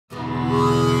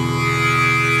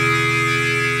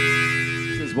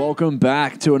Boys, welcome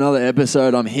back to another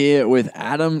episode. I'm here with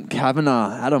Adam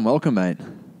Kavanagh. Adam, welcome, mate.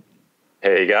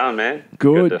 How you going, man?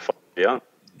 Good. To follow you on.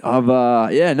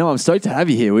 I'm stoked to have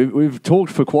you here. We've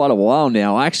talked for quite a while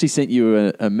now. I actually sent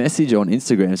you a message on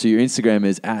Instagram. So your Instagram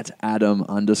is at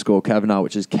Adam_Kavanagh,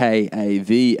 which is Kavanagh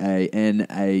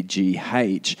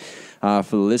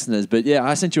for the listeners. But yeah,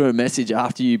 I sent you a message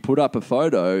after you put up a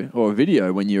photo or a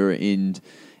video when you were in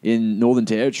Northern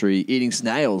Territory eating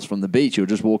snails from the beach. You were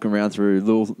just walking around through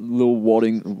little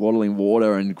waddling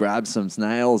water and grabbed some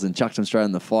snails and chucked them straight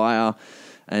in the fire.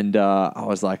 And I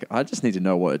was like, I just need to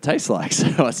know what it tastes like.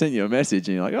 So I sent you a message,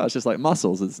 and you're like, oh, it's just like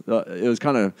mussels. It was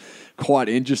kind of quite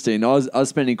interesting. I was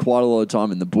spending quite a lot of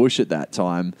time in the bush at that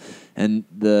time, and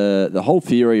the whole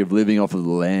theory of living off of the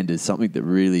land is something that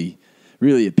really,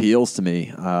 really appeals to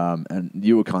me. And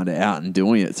you were kind of out and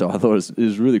doing it, so I thought it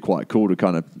was really quite cool to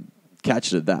kind of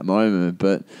catch it at that moment.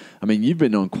 But I mean, you've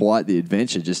been on quite the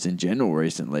adventure just in general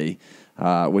recently,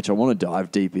 which I want to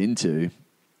dive deep into.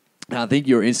 I think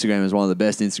your Instagram is one of the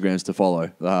best Instagrams to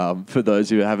follow. For those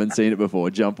who haven't seen it before,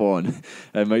 jump on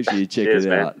and make sure you check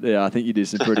it out. Yeah, I think you do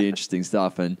some pretty interesting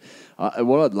stuff. And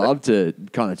what I'd love to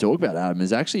kind of talk about, Adam,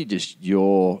 is actually just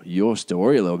your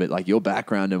story a little bit, like your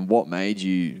background and what made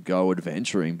you go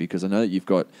adventuring, because I know that you've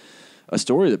got a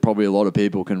story that probably a lot of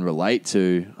people can relate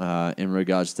to in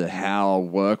regards to how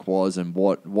work was and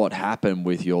what happened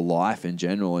with your life in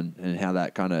general, and how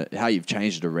that how you've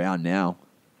changed it around now.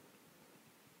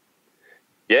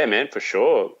 Yeah, man, for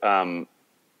sure. Do you want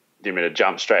me to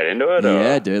jump straight into it?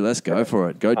 Yeah, dude, let's go for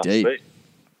it. Go deep. Sweet.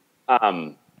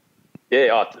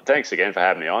 Thanks again for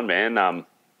having me on, man.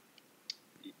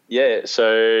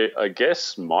 So I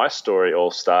guess my story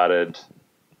all started,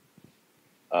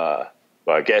 I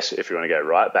guess if you want to go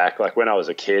right back, like when I was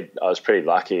a kid, I was pretty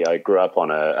lucky. I grew up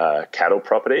on a cattle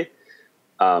property,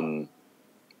 and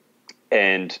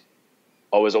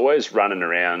I was always running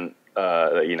around,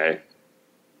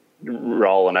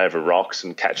 rolling over rocks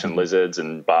and catching lizards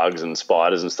and bugs and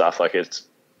spiders and stuff. Like, it's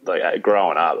like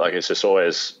growing up, like it's just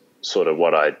always sort of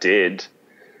what I did.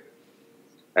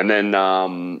 And then,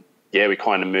 we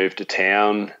kind of moved to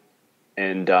town,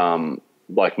 and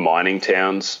like mining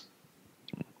towns.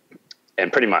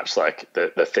 And pretty much like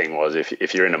the thing was,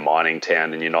 if you're in a mining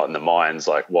town and you're not in the mines,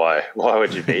 like why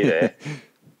would you be there?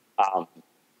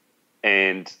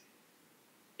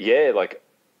 Like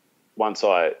once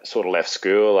I sort of left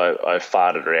school, I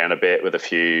farted around a bit with a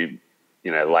few,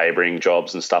 labouring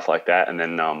jobs and stuff like that. And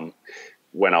then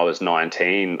when I was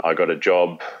 19, I got a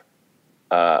job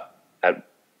at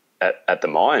the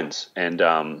mines, and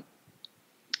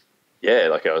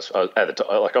like I was at the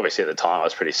like obviously at the time I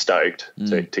was pretty stoked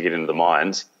to get into the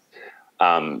mines,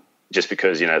 just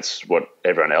because it's what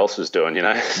everyone else was doing,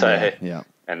 So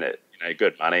and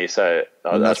good money, so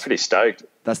I was pretty stoked.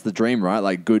 That's the dream, right?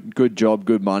 Like good job,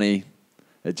 good money.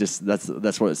 It just that's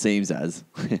what it seems as.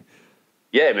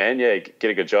 Yeah, man. Yeah,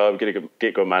 get a good job,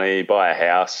 get good money, buy a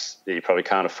house that you probably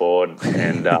can't afford,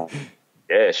 and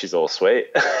she's all sweet.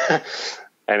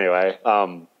 Anyway,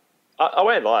 I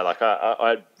won't lie, like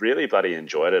I really bloody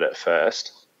enjoyed it at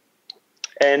first.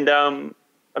 And I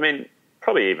mean,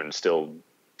 probably even still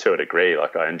to a degree,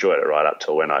 like I enjoyed it right up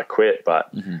till when I quit.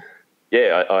 But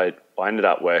I ended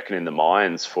up working in the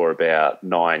mines for about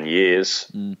 9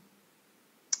 years.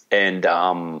 And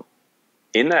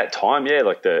in that time,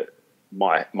 like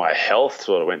my health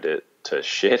sort of went to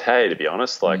shit, hey, to be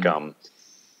honest. Like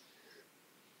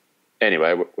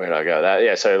anyway, where did I go with that?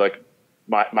 Yeah, so like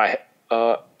my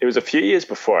it was a few years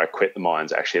before I quit the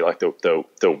mines, actually. Like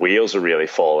the wheels are really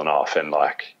falling off, and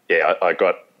like I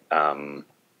got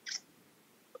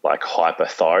like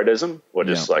hyperthyroidism, or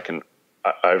just like an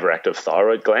overactive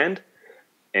thyroid gland.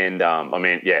 And I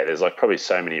mean, there's like probably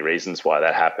so many reasons why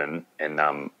that happened, and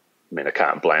I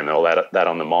can't blame all that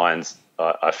on the mines.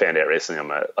 I found out recently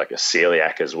I'm a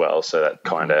celiac as well, so that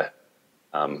kind of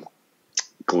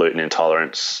gluten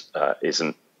intolerance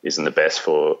isn't the best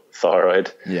for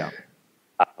thyroid. Yeah.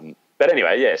 But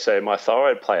anyway, so my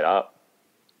thyroid played up,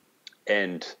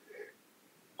 and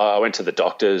I went to the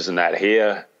doctors and that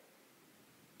here,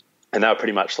 and they were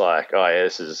pretty much like, oh, yeah,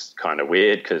 this is kind of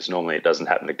weird because normally it doesn't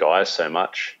happen to guys so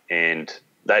much. And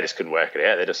they just couldn't work it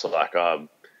out. They're just like, oh,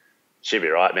 she'll be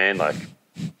right, man. Like,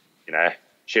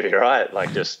 she'll be right.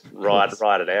 Like, just ride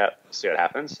it out, see what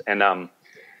happens. And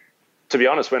to be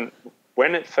honest, when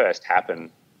it first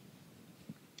happened,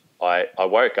 I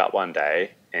woke up one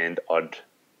day and I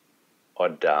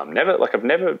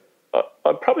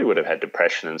probably would have had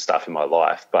depression and stuff in my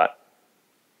life, but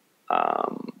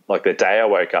like the day I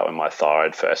woke up when my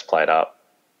thyroid first played up,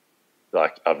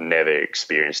 like I've never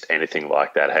experienced anything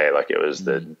like that. Hey, like it was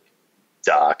the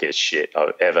darkest shit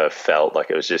I've ever felt. Like,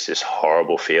 it was just this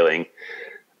horrible feeling.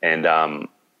 And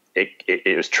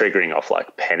it was triggering off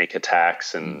like panic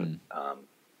attacks and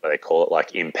they call it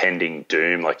like impending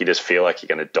doom. Like, you just feel like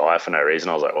you're going to die for no reason.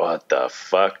 I was like, what the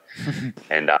fuck?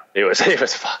 And it was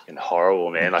fucking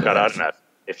horrible, man. Like, I don't know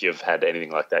if you've had anything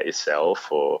like that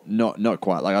yourself, or not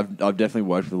quite. Like, I've definitely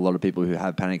worked with a lot of people who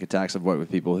have panic attacks. I've worked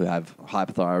with people who have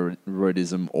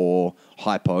hypothyroidism or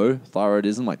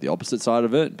hypothyroidism, like the opposite side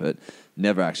of it, but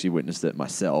never actually witnessed it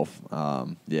myself.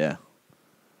 Yeah,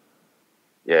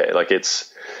 like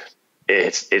it's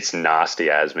nasty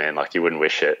as, man. Like, you wouldn't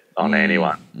wish it on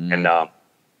anyone. And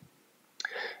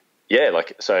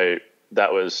like, so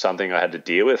that was something I had to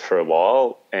deal with for a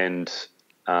while. And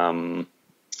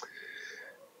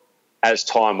as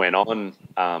time went on,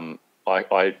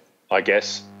 I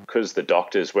guess because the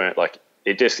doctors weren't like,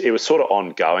 it was sort of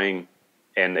ongoing,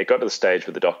 and it got to the stage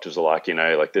where the doctors were like,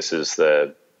 like, this is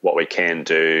what we can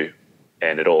do,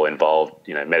 and it all involved,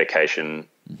 medication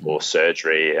or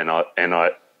surgery. And I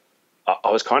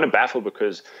was kind of baffled,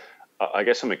 because I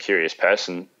guess I'm a curious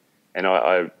person, and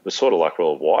I was sort of like,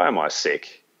 well, why am I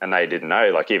sick? And they didn't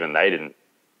know. Like, even they didn't,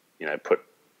 put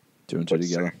two and two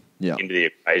together. Yeah. Into the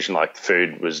equation. Like,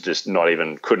 food was just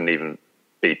couldn't even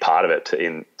be part of it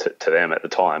to them at the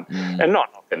time. And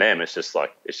not knocking them. It's just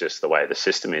the way the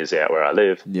system is out where I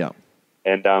live. Yeah.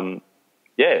 And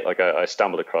like, I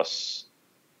stumbled across.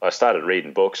 I started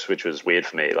reading books, which was weird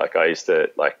for me. Like, I used to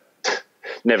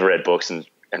never read books and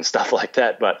stuff like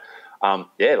that. But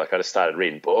like, I just started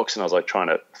reading books, and I was like trying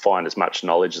to find as much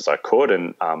knowledge as I could.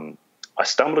 And I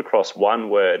stumbled across one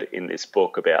word in this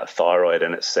book about thyroid,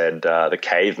 and it said the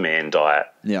caveman diet.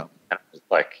 Yeah. And I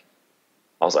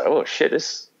was like, oh shit,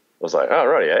 this. I was like, oh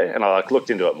rightio, and I looked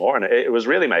into it more, and it was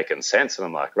really making sense. And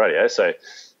I'm like, rightio. So,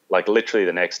 like, literally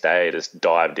the next day, I just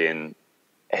dived in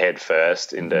head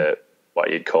first into what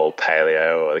you'd call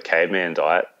paleo or the caveman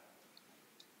diet.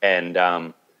 And,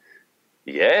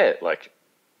 like,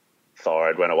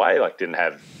 thyroid went away, like, didn't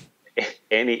have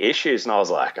any issues. And I was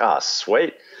like, oh,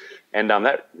 sweet. And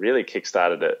that really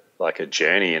kickstarted a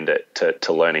journey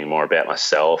into learning more about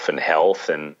myself and health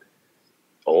and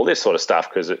all this sort of stuff,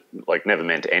 because it, like, never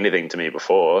meant anything to me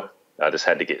before. I just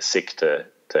had to get sick to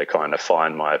kind of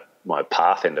find my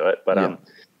path into it. But, and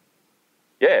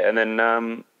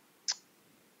then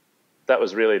that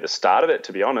was really the start of it,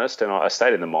 to be honest. And I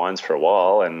stayed in the mines for a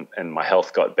while, and my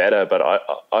health got better. But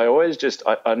I always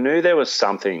I knew there was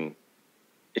something.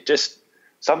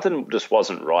 Something just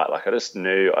wasn't right. Like, I just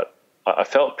knew I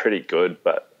felt pretty good,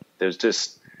 but there's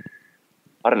just,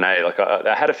 I don't know. Like,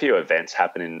 I had a few events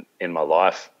happen in my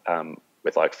life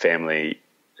with like family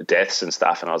deaths and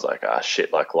stuff, and I was like, oh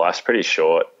shit, like, life's pretty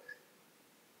short.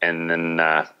 And then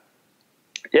I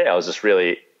was just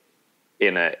really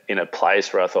in a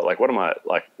place where I thought, like, what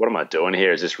am I doing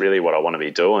here? Is this really what I want to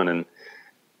be doing? And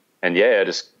I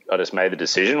just made the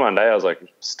decision one day. I was like,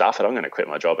 stuff it, I'm going to quit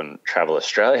my job and travel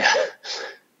Australia.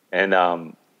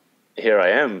 And here I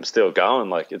am, still going.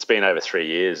 Like, it's been over 3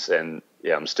 years, and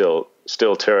I'm still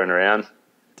touring around.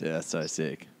 Yeah, so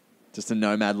sick. Just a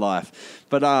nomad life.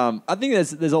 But I think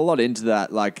there's a lot into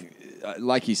that.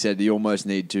 Like you said, you almost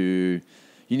need to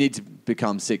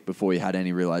become sick before you had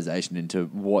any realization into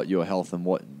what your health and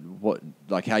what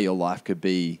like how your life could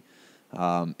be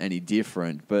any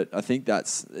different. But I think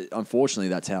unfortunately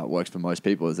that's how it works for most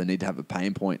people, is they need to have a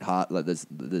pain point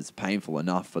that's painful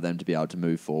enough for them to be able to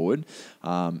move forward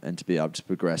and to be able to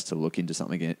progress to look into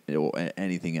something or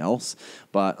anything else.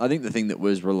 But I think the thing that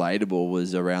was relatable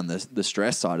was around the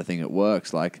stress side of thing. It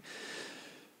works. Like,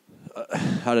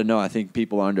 I don't know. I think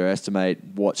people underestimate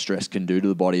what stress can do to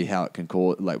the body, how it can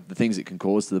cause, like, the things it can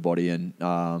cause to the body. And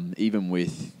even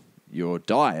with your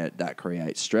diet, that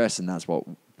creates stress, and that's what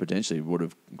potentially would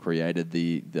have created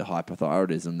the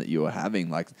hypothyroidism that you were having.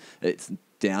 Like, it's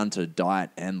down to diet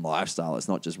and lifestyle. It's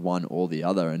not just one or the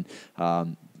other. And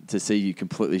to see you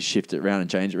completely shift it around and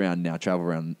change it around and now travel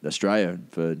around Australia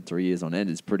for 3 years on end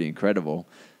is pretty incredible.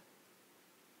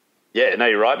 Yeah, no,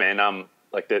 you're right, man.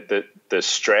 Like, the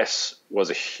stress was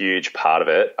a huge part of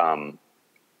it.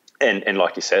 And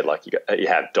like you said, like, you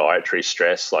have dietary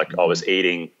stress. Like, I was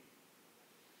eating,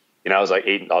 I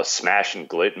was smashing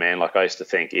gluten, man. Like, I used to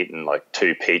think eating like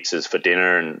 2 pizzas for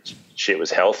dinner and shit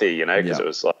was healthy, because it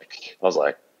was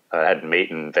like, I had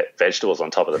meat and vegetables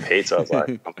on top of the pizza. I was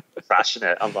like, I'm crushing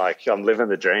it. I'm like, I'm living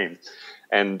the dream.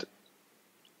 And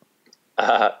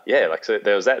so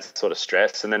there was that sort of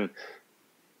stress. And then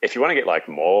if you want to get like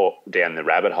more down the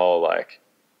rabbit hole, like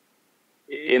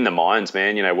in the mines,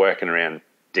 man, working around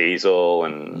diesel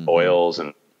and oils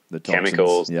and the toxins,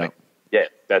 chemicals,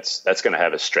 that's going to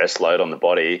have a stress load on the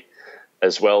body.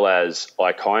 as well as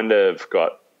I kind of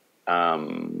got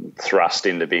thrust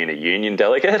into being a union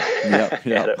delegate Yep.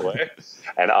 out at work.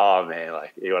 And oh man,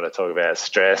 like you want to talk about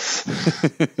stress.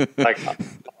 Like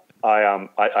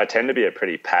I tend to be a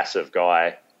pretty passive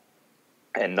guy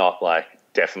and not like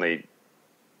definitely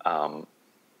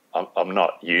I'm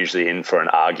not usually in for an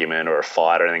argument or a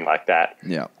fight or anything like that.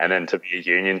 Yeah. And then to be a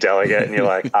union delegate and you're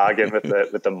like arguing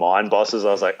with the mine bosses,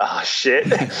 I was like, oh shit,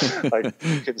 like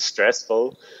it's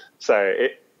stressful. So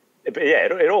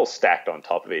it all stacked on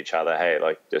top of each other. Hey,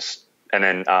 like just, and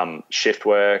then shift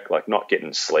work, like not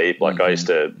getting sleep. Like I used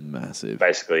to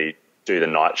basically do the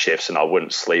night shifts and I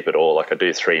wouldn't sleep at all. Like I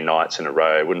do 3 nights in a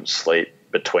row. I wouldn't sleep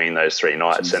between those 3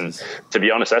 nights. Jesus. And to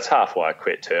be honest, that's half why I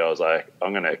quit too. I was like,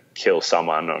 I'm going to kill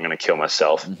someone. I'm going to kill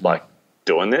myself, like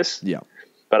doing this. Yeah.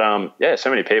 But yeah, so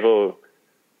many people,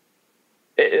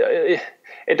 it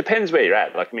depends where you're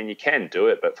at. Like, I mean, you can do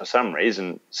it, but for some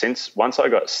reason, once I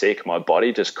got sick, my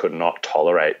body just could not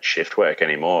tolerate shift work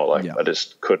anymore. Like I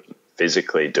just couldn't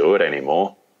physically do it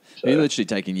anymore. So. You're literally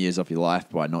taking years off your life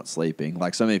by not sleeping.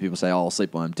 Like so many people say, oh, I'll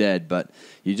sleep when I'm dead, but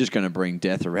you're just going to bring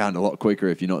death around a lot quicker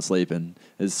if you're not sleeping.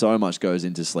 There's so much goes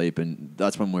into sleep, and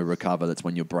that's when we recover. That's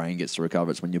when your brain gets to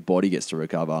recover. It's when your body gets to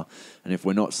recover. And if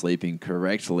we're not sleeping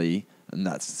correctly, and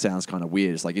that sounds kind of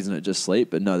weird. It's like, isn't it just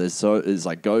sleep? But no, there's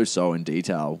like go so in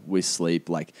detail with sleep,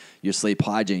 like your sleep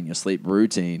hygiene, your sleep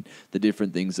routine, the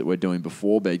different things that we're doing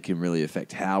before bed can really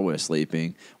affect how we're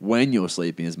sleeping. When you're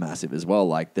sleeping is massive as well.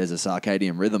 Like there's a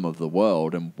circadian rhythm of the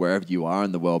world, and wherever you are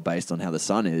in the world based on how the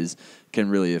sun is can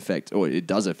really affect, or it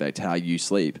does affect how you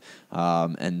sleep.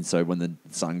 And so when the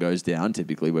sun goes down,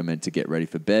 typically we're meant to get ready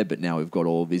for bed, but now we've got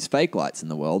all of these fake lights in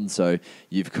the world. And so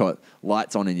you've got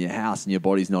lights on in your house and your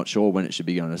body's not sure when it should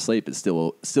be going to sleep. It's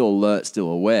still alert, still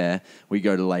aware. We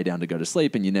go to lay down to go to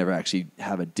sleep, and you never actually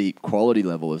have a deep quality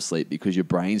level of sleep because your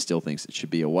brain still thinks it should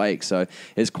be awake. So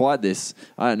it's quite this,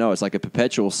 I don't know, it's like a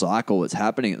perpetual cycle that's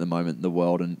happening at the moment in the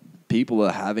world, and people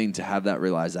are having to have that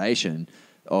realization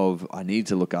of, I need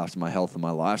to look after my health and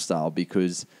my lifestyle,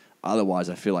 because otherwise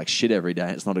I feel like shit every day.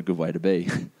 It's not a good way to be.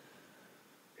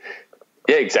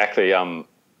 Yeah, exactly.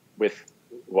 With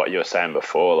what you were saying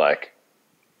before, like,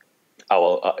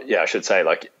 I should say,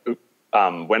 like,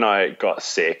 when I got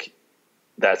sick,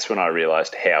 that's when I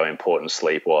realized how important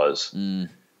sleep was.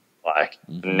 Like,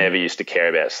 never used to care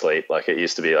about sleep. Like, it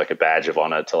used to be like a badge of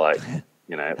honor to, like,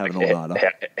 you know, like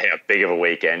how big of a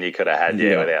weekend you could have had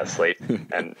without sleep.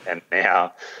 and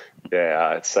now,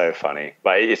 it's so funny.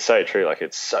 But it's so true. Like,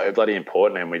 it's so bloody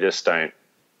important, and we just don't,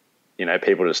 you know,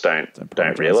 people just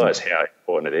don't realize how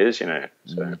important it is, you know.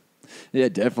 So. Yeah,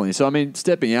 definitely. So, I mean,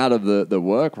 stepping out of the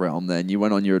work realm, then you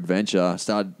went on your adventure,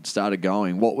 started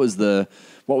going. What was the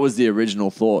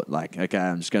original thought? Like, okay,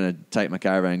 I'm just going to take my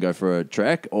caravan and go for a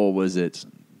trek, or was it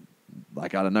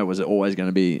like, I don't know, was it always going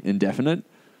to be indefinite?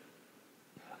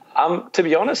 To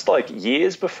be honest, like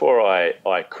years before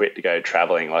I quit to go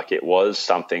traveling, like it was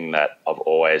something that I've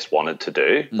always wanted to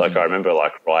do. Like I remember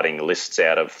like writing lists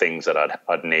out of things that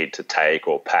I'd need to take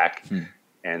or pack.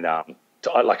 And I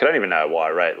don't even know why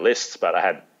I wrote lists, but I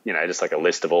had, you know, just like a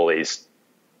list of all these,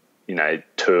 you know,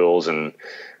 tools and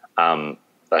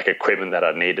like equipment that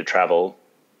I'd need to travel.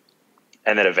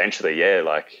 And then eventually,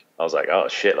 like I was like, oh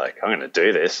shit, like I'm going to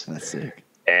do this. That's sick.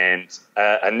 And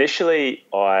initially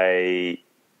I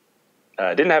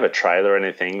didn't have a trailer or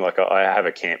anything. Like I have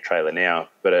a camp trailer now,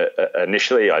 but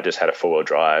initially I just had a 4-wheel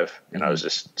drive and I was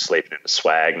just sleeping in the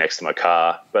swag next to my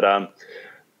car. But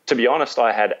to be honest,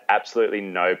 I had absolutely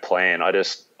no plan. I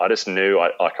just knew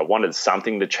I wanted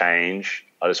something to change.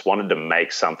 I just wanted to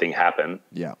make something happen.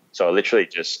 Yeah. So I literally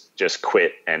just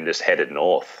quit and just headed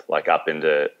north, like up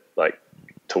into like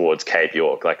towards Cape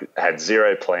York. Like had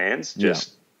zero plans.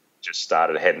 Just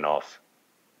started heading off.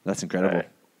 That's incredible.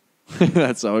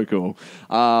 That's so cool.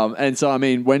 And so, I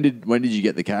mean, when did you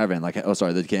get the caravan? Like,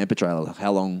 the camper trailer.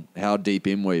 How deep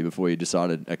in were you before you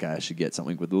decided, okay, I should get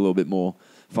something with a little bit more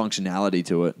functionality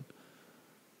to it?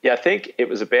 Yeah, I think it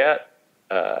was about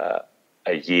a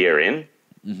year in.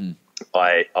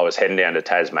 I was heading down to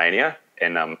Tasmania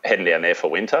and heading down there for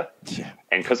winter. Yeah.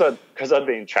 And because I'd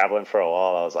been traveling for a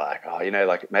while, I was like, oh, you know,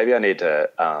 like maybe I need to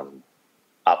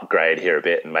upgrade here a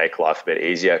bit and make life a bit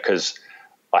easier, because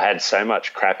I had so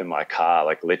much crap in my car,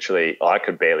 like literally I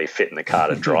could barely fit in the car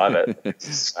to drive it.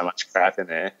 So much crap in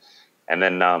there. And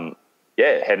then,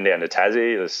 heading down to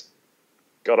Tassie, just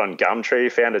got on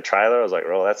Gumtree, found a trailer. I was like,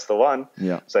 well, that's the one.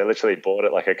 Yeah. So I literally bought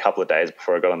it like a couple of days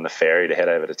before I got on the ferry to head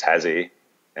over to Tassie.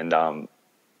 And,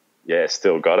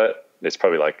 still got it. It's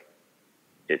probably like,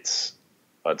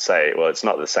 I'd say, well, it's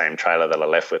not the same trailer that I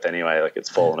left with anyway. Like it's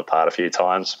fallen apart a few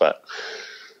times, but.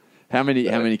 How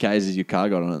many Ks has your car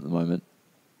got on at the moment?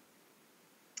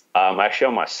 Actually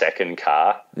on my second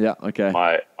car. Yeah. Okay.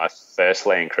 My first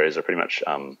Land Cruiser pretty much,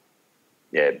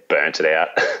 burnt it out.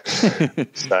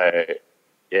 So,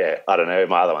 yeah, I don't know.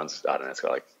 My other one's, I don't know, it's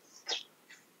got like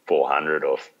 400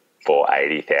 or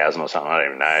 480,000 or something. I don't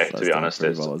even know, So to be honest.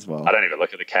 well as well. I don't even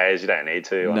look at the Ks. You don't need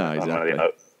to. No, on exactly. one of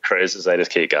the cruisers, they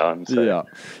just keep going. So. Yeah.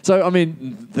 So, I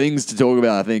mean, things to talk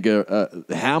about, I think,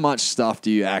 how much stuff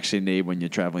do you actually need when you're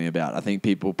traveling about? I think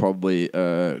people probably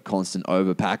are constant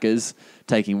overpackers,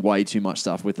 taking way too much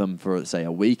stuff with them for, say,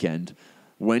 a weekend.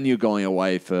 When you're going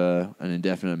away for an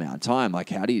indefinite amount of time, like,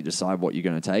 how do you decide what you're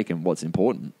going to take and what's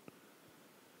important?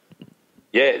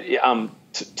 Yeah.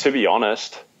 To be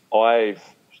honest,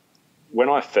 when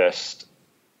I first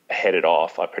headed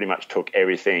off, I pretty much took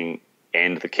everything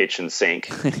and the kitchen sink.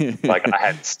 Like, I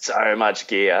had so much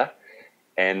gear,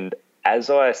 and as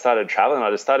I started traveling, I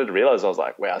just started to realize, I was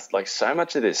like, wow, like so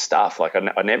much of this stuff, like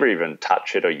I never even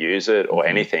touch it or use it or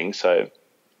anything. So,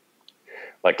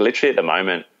 like, literally at the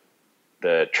moment,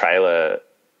 the trailer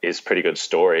is pretty good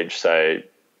storage. So,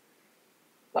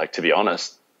 like, to be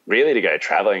honest, really to go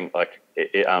traveling, like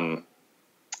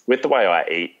with the way I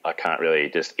eat, I can't really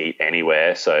just eat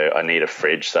anywhere. So I need a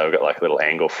fridge. So I've got like a little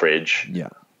angle fridge. Yeah.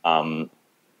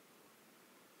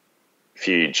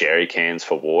 Few jerry cans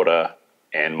for water,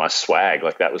 and my swag,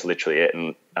 like that was literally it.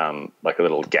 And like a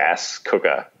little gas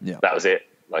cooker. Yeah. That was it.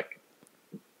 Like,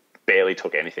 barely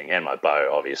took anything, and my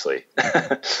bow, obviously.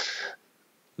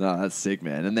 No, that's sick,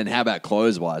 man. And then how about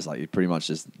clothes-wise? Like, you're pretty much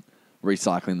just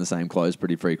recycling the same clothes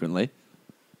pretty frequently?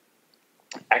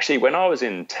 Actually, when I was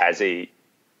in Tassie,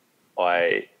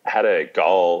 I had a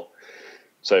goal.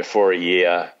 So for a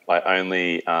year, I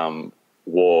only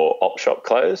wore op shop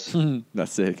clothes.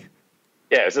 That's sick.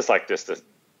 Yeah, it was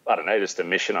just a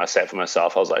mission I set for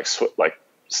myself. I was like,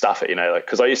 stuff it, like,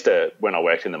 because I used to, when I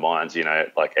worked in the mines,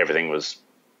 like everything was,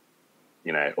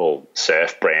 all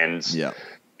surf brands. Yeah.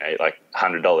 Like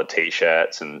 $100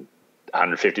 T-shirts and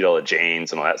 $150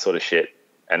 jeans and all that sort of shit.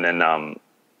 And then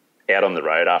out on the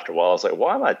road after a while, I was like,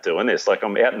 why am I doing this? Like,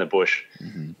 I'm out in the bush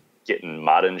getting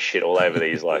mud and shit all over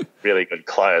these like really good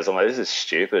clothes. I'm like, this is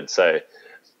stupid. So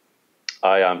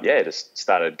I just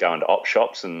started going to op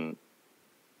shops, and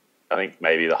I think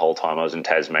maybe the whole time I was in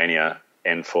Tasmania,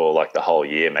 and for like the whole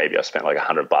year, maybe I spent like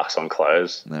 $100 on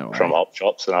clothes from op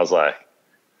shops. And I was like,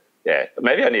 yeah,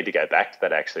 maybe I need to go back to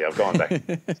that. Actually, I've gone back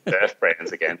to surf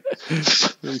brands again.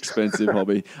 Expensive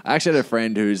hobby. I actually had a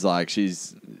friend who's like,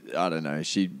 I don't know,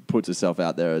 she puts herself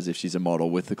out there as if she's a model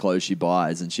with the clothes she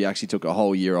buys, and she actually took a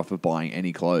whole year off of buying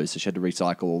any clothes, so she had to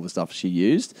recycle all the stuff she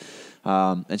used.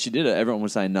 And she did it. Everyone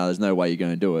was saying, no, there's no way you're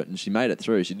going to do it. And she made it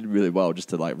through. She did really well just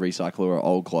to like recycle her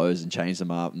old clothes and change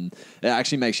them up. And it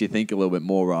actually makes you think a little bit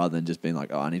more rather than just being like,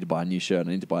 oh, I need to buy a new shirt.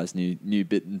 I need to buy this new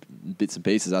bits and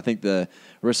pieces. I think the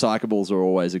recyclables are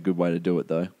always a good way to do it,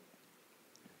 though.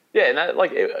 Yeah, and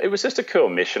it was just a cool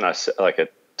mission. Like a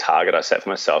target I set for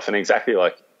myself, and exactly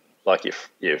like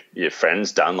your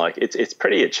friend's done. Like, it's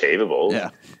pretty achievable. Yeah,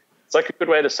 it's like a good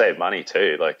way to save money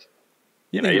too. Like,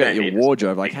 you think about your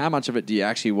wardrobe, like how much of it do you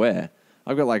actually wear?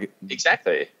 I've got like...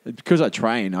 Exactly. Because I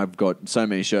train, I've got so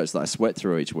many shirts that I sweat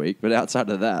through each week. But outside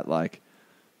of that, like,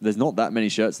 there's not that many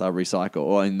shirts that I recycle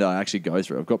or that I actually go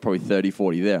through. I've got probably 30,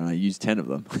 40 there, and I use 10 of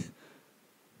them.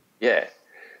 Yeah.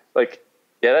 Like,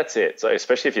 yeah, that's it. So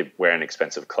especially if you're wearing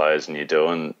expensive clothes and you're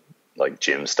doing like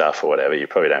gym stuff or whatever, you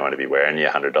probably don't want to be wearing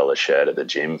your $100 shirt at the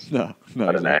gym. No,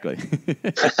 exactly.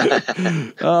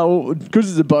 Well, because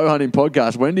it's a bow hunting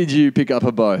podcast, when did you pick up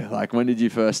a bow? Like, when did you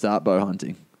first start bow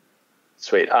hunting?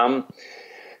 Sweet.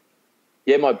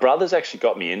 Yeah, my brothers actually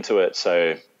got me into it.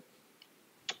 So,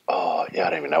 I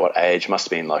don't even know what age. Must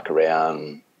have been like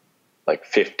around like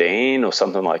 15 or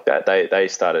something like that. They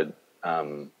started,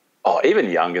 even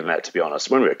younger than that, to be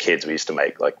honest. When we were kids, we used to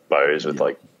make like bows with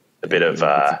like a bit of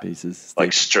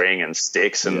like string and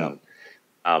sticks, and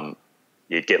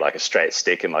you'd get like a straight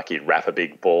stick and like you'd wrap a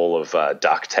big ball of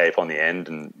duct tape on the end,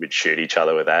 and we'd shoot each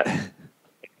other with that.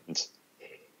 And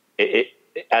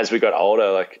as we got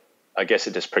older, like I guess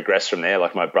it just progressed from there.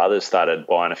 Like my brothers started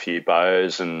buying a few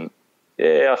bows, and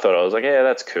I was like, yeah,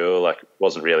 that's cool. Like,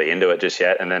 wasn't really into it just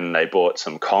yet. And then they bought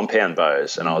some compound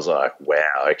bows, and I was like,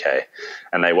 wow, okay.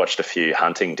 And they watched a few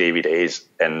hunting DVDs,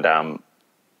 and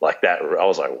like that, I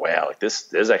was like, wow, like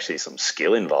there's actually some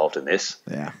skill involved in this.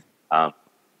 Yeah.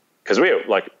 Because we were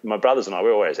like, my brothers and I, we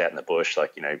were always out in the bush,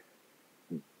 like,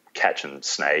 catching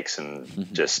snakes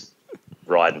and just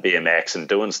riding BMX and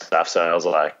doing stuff. So I was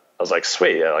like,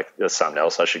 sweet, like there's something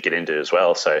else I should get into as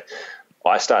well. So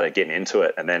I started getting into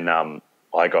it, and then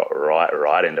I got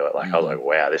right into it. Like I was like,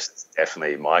 wow, this is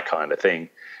definitely my kind of thing.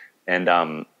 And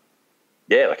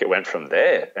like it went from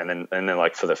there. And then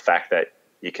like for the fact that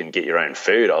you can get your own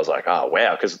food. I was like, oh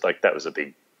wow, because like that was a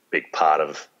big part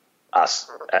of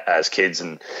us as kids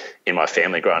and in my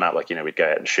family growing up. Like, you know, we'd go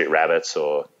out and shoot rabbits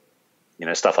or, you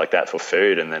know, stuff like that for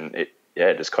food, and then it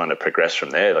just kind of progressed from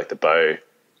there. Like the bow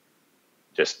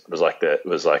just was like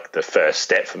the first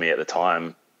step for me at the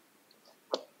time.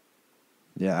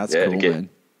 Yeah, that's cool, man.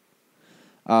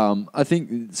 I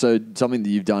think so. Something that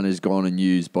you've done is gone and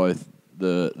used both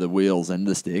the wheels and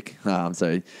the stick.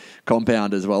 So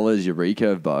compound as well as your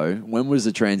recurve bow. When was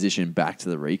the transition back to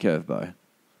the recurve bow?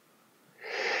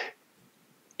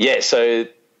 Yeah, so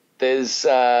there's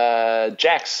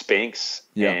Jack Spinks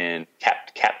and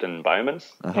Captain Bowman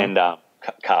and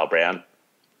Carl Brown,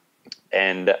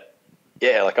 and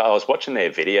like I was watching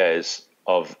their videos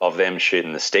of them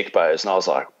shooting the stick bows, and I was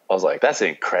like, that's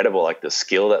incredible, like the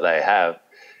skill that they have.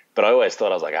 But I always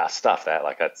thought, I was like, stuff that.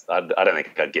 Like I don't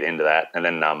think I'd get into that. And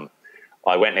then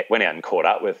I went out and caught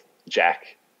up with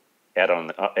Jack out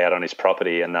on his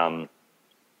property, and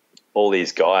all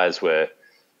these guys were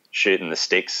shooting the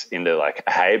sticks into like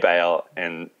a hay bale,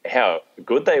 and how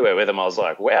good they were with them. I was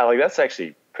like, wow, like that's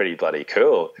actually pretty bloody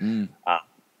cool. And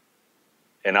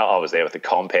I was there with the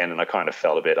compound, and I kind of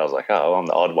felt a bit, I was like, oh, I'm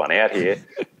the odd one out here.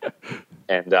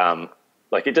 And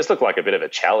like it just looked like a bit of a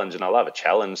challenge, and I love a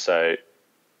challenge. So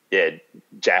yeah,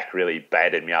 Jack really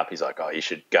baited me up. He's like, oh, you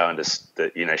should go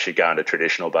into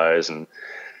traditional bows. And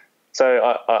so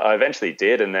I eventually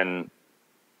did, and then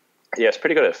it's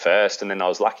pretty good at first. And then I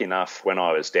was lucky enough when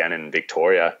I was down in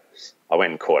Victoria, I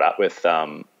went and caught up with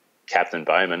Captain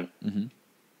Bowman,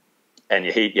 and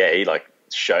he like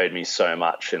showed me so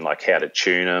much and like how to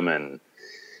tune them and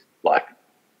like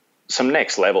some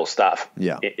next level stuff.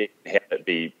 Yeah, how to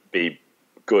be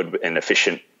good and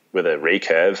efficient with a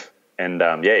recurve. And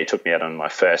he took me out on my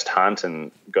first hunt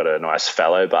and got a nice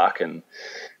fallow buck, and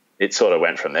it sort of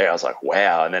went from there. I was like,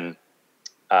 wow. And then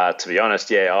to be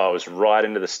honest, I was right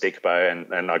into the stick bow,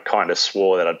 and I kind of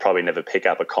swore that I'd probably never pick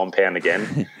up a compound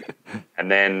again.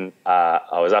 And then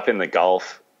I was up in the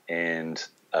Gulf, and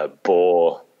a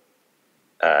boar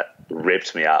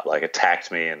ripped me up, like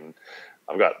attacked me, and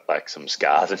I've got like some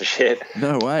scars and shit.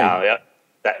 No way.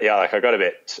 Like I got a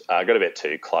bit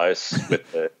too close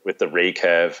with the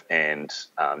recurve, and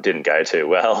didn't go too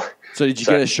well. So did you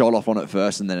get a shot off on it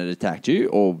first, and then it attacked you,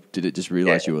 or did it just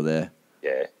realize you were there?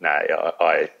 Yeah, no,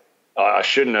 I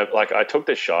shouldn't have. Like I took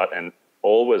the shot, and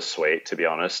all was sweet, to be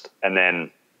honest. And then,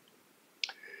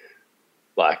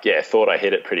 thought I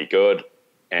hit it pretty good,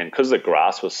 and because the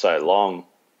grass was so long,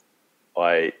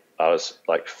 I was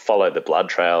like followed the blood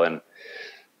trail, and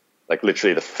like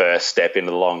literally the first step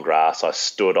into the long grass, I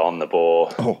stood on the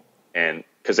boar, and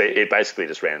because it basically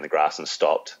just ran in the grass and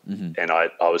stopped. And I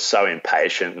was so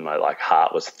impatient, and my like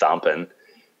heart was thumping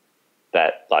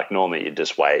that like normally you'd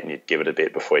just wait and you'd give it a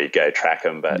bit before you go track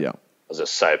them. But I was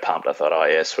just so pumped. I thought, oh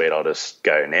yeah, sweet, I'll just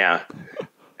go now.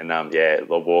 And I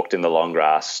walked in the long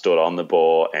grass, stood on the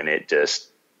boar, and it just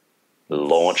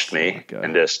launched me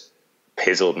and just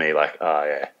pizzled me like, oh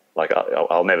yeah, like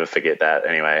I'll never forget that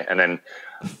anyway. And then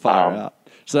far out.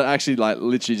 So actually, like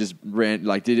literally just ran.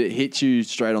 Like, did it hit you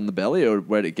straight on the belly, or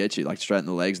where did it get you? Like straight in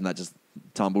the legs, and that just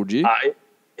tumbled you?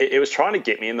 It was trying to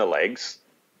get me in the legs,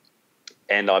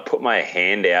 and I put my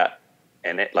hand out,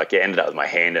 and it ended up with my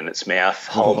hand in its mouth,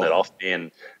 holding it off me,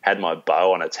 and had my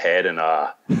bow on its head, and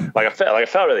I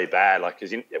felt really bad, like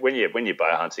because when you're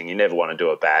bow hunting, you never want to do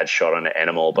a bad shot on an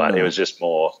animal, but it was just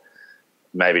more.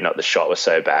 Maybe not the shot was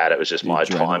so bad; it was just my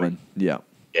timing. Yeah,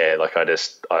 like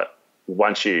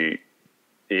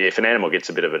if an animal gets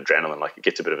a bit of adrenaline, like it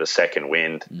gets a bit of a second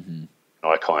wind,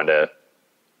 I kind of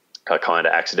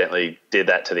accidentally did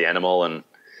that to the animal, and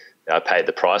I paid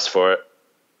the price for it.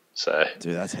 So,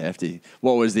 dude, that's hefty.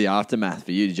 What was the aftermath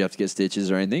for you? Did you have to get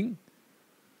stitches or anything?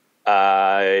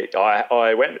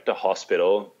 I went to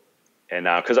hospital, and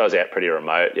because I was out pretty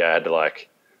remote, I had to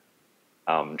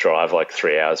drive like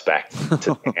 3 hours back to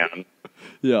town.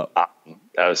 Yeah.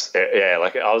 I was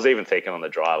even thinking on the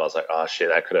drive, I was like, oh shit,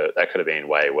 that could have been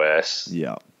way worse.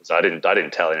 Yeah. So I didn't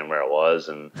tell anyone where it was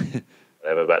and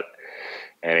whatever. But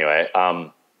anyway,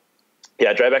 I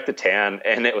drove back to town,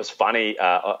 and it was funny.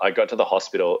 I got to the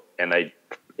hospital, and they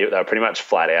were pretty much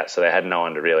flat out, so they had no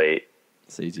one to really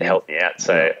help me out.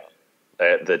 So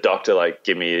the doctor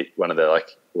gave me one of the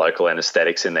local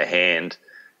anesthetics in the hand,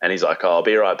 and he's like, oh, I'll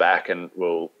be right back, and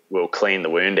we'll clean the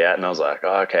wound out. And I was like,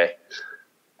 oh, okay.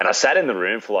 And I sat in the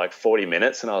room for 40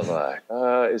 minutes, and I was like,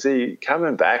 is he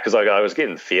coming back? Because I was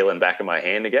getting feeling back in my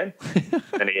hand again.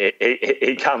 And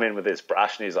he come in with this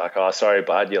brush, and he's like, oh, sorry,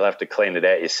 bud, you'll have to clean it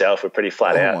out yourself. We're pretty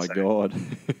flat out. Oh, my God.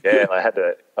 Yeah, I had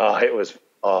to –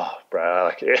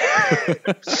 bro.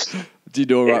 Do you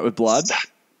do all right with blood?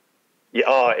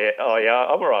 Yeah, yeah.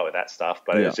 I'm all right with that stuff,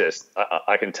 but it's just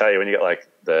I can tell you when you got like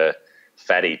the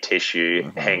fatty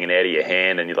tissue hanging out of your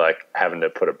hand, and you're like having to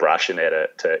put a brush in there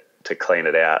to clean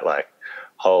it out. Like,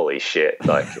 holy shit!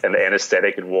 Like, and the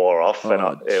anesthetic had wore off,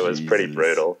 and it was pretty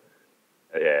brutal.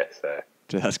 Yeah, so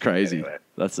that's crazy. Anyway.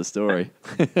 That's the story.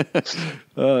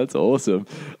 Oh, that's awesome.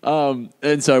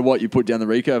 And so, what, you put down the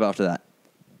recurve after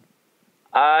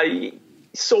that?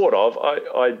 Sort of.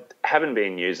 I haven't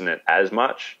been using it as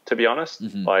much, to be honest.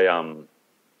 I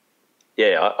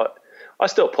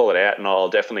still pull it out, and I'll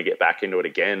definitely get back into it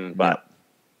again. But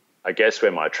I guess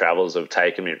where my travels have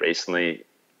taken me recently,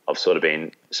 I've sort of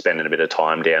been spending a bit of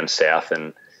time down south,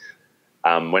 and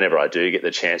whenever I do get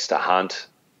the chance to hunt,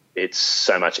 it's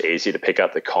so much easier to pick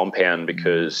up the compound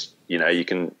because you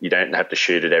don't have to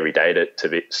shoot it every day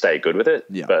to stay good with it.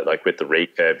 Yeah. But like with the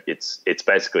recurve, it's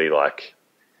basically like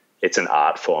it's an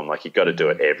art form. Like you've got to do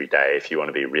it every day if you want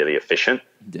to be really efficient.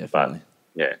 Definitely.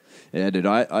 But, yeah, dude.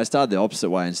 I started the opposite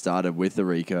way and started with the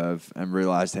recurve and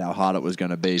realized how hard it was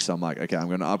going to be. So I'm like, okay, I'm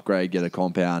going to upgrade, get a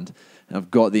compound, and I've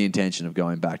got the intention of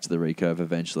going back to the recurve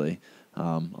eventually.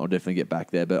 I'll definitely get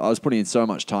back there. But I was putting in so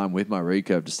much time with my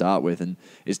recurve to start with, and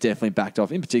it's definitely backed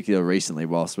off. In particular, recently,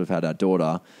 whilst we've had our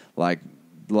daughter, like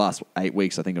the last 8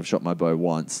 weeks, I think I've shot my bow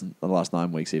once. The last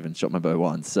 9 weeks, even shot my bow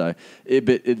once. So,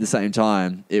 but at the same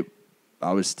time,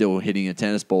 I was still hitting a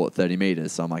tennis ball at 30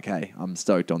 meters. So I'm like, hey, I'm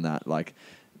stoked on that. Like,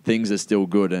 things are still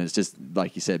good, and it's just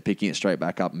like you said, picking it straight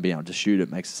back up and being able to shoot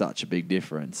it makes such a big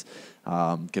difference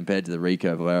compared to the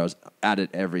recurve, where I was at it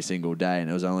every single day, and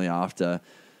it was only after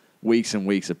weeks and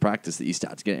weeks of practice that you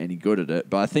start to get any good at it.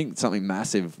 But I think something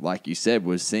massive, like you said,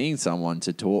 was seeing someone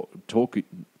to talk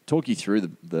you through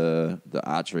the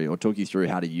archery or talk you through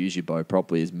how to use your bow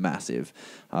properly is massive.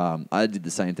 I did the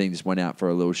same thing, just went out for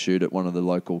a little shoot at one of the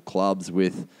local clubs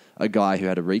with a guy who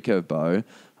had a recurve bow.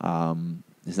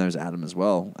 His name is Adam as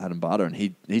well, Adam Butter, and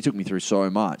he took me through so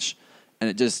much, and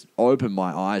it just opened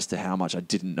my eyes to how much I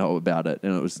didn't know about it,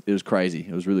 and it was crazy.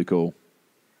 It was really cool.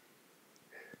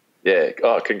 Yeah.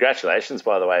 Oh, congratulations,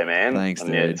 by the way, man. Thanks,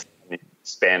 dude.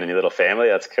 Expanding your little family.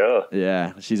 That's cool.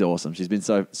 Yeah, she's awesome. She's been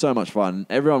so much fun.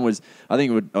 Everyone was, I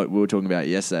think we were talking about it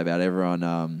yesterday about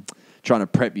everyone trying to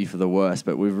prep you for the worst,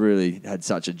 but we've really had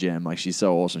such a gem. Like, she's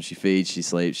so awesome. She feeds, she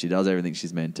sleeps, she does everything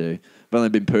she's meant to. I've only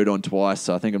been pooed on twice,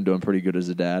 so I think I'm doing pretty good as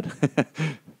a dad.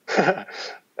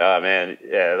 Oh, man.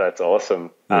 Yeah, that's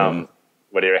awesome. Yeah.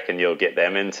 What do you reckon you'll get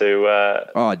them into?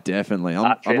 Oh, definitely.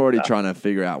 I'm already trying to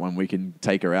figure out when we can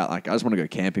take her out. Like, I just want to go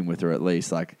camping with her at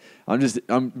least. Like,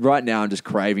 right now I'm just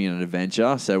craving an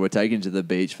adventure. So we're taking to the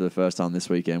beach for the first time this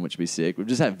weekend, which would be sick. We've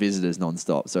just had visitors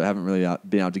nonstop, so I haven't really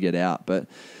been able to get out. But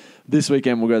this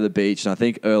weekend we'll go to the beach, and I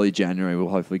think early January we'll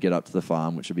hopefully get up to the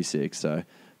farm, which would be sick. So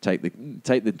take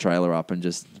the trailer up and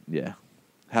just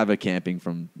have her camping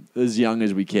from as young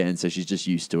as we can, so she's just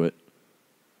used to it.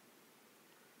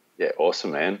 Yeah,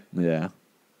 awesome, man. Yeah.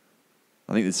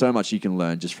 I think there's so much you can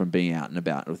learn just from being out and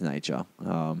about with nature.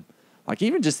 Like,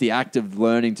 even just the act of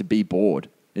learning to be bored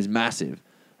is massive.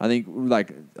 I think,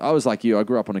 like, I was like you. I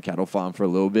grew up on a cattle farm for a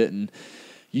little bit, and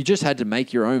you just had to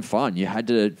make your own fun. You had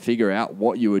to figure out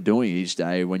what you were doing each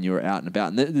day when you were out and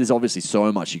about. And there's obviously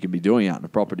so much you can be doing out in a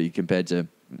property compared to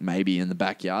maybe in the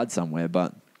backyard somewhere.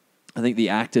 But I think the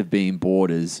act of being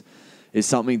bored is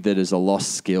something that is a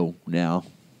lost skill now.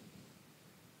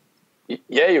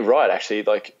 Yeah, you're right, actually.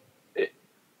 Like,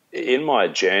 in my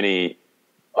journey,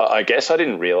 I guess I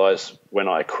didn't realize when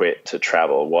I quit to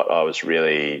travel what I was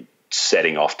really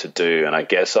setting off to do. And I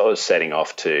guess I was setting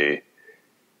off to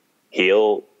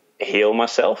heal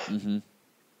myself. Mm-hmm.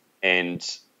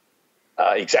 And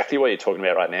exactly what you're talking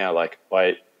about right now. Like,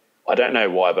 I don't know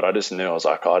why, but I just knew. I was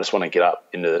like, I just want to get up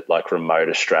into like remote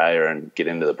Australia and get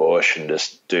into the bush and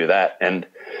just do that. And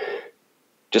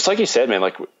just like you said, man,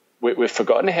 like, we've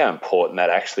forgotten how important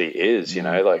that actually is, you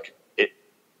know, like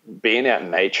being out in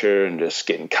nature and just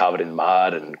getting covered in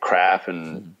mud and crap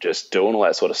and just doing all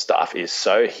that sort of stuff is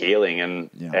so healing. And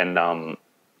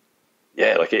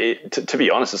like to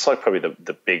be honest, it's like probably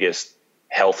the biggest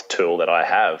health tool that I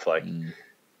have. Like,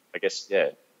 I guess,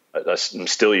 I'm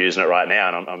still using it right now,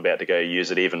 and I'm about to go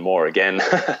use it even more again.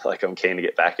 Like, I'm keen to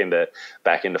get back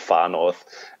into far north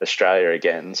Australia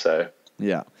again. So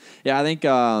yeah, I think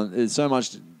there's so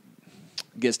much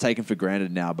gets taken for granted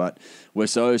now, but we're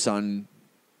so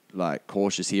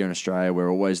cautious here in Australia. We're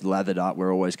always lathered up,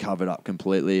 we're always covered up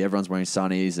completely. Everyone's wearing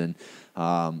sunnies, and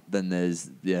then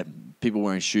there's people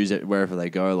wearing shoes wherever they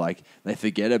go. Like, they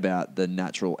forget about the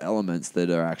natural elements that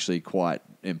are actually quite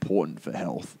important for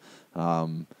health.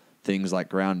 Things like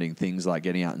grounding, things like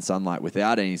getting out in sunlight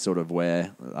without any sort of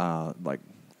wear, like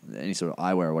any sort of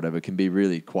eyewear or whatever can be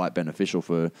really quite beneficial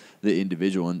for the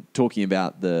individual. And talking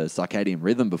about the circadian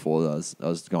rhythm before I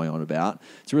was going on about,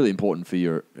 it's really important for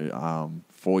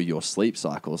your sleep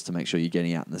cycles to make sure you're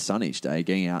getting out in the sun each day,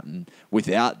 getting out and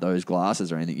without those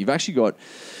glasses or anything. You've actually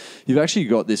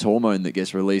got this hormone that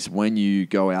gets released when you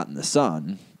go out in the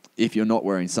sun, if you're not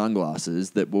wearing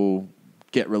sunglasses, that will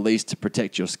get released to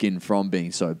protect your skin from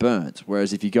being so burnt.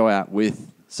 Whereas if you go out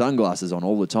with sunglasses on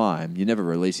all the time, you're never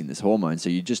releasing this hormone, so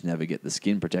you just never get the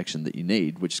skin protection that you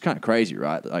need, which is kind of crazy,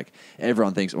 right? Like,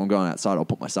 everyone thinks, well, I'm going outside, I'll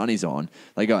put my sunnies on.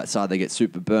 They go outside, they get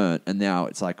super burnt, and now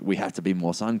it's like we have to be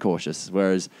more sun cautious.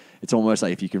 Whereas it's almost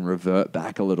like if you can revert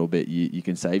back a little bit, you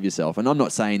can save yourself. And I'm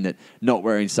not saying that not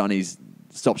wearing sunnies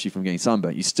stops you from getting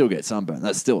sunburnt. You still get sunburnt.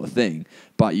 That's still a thing,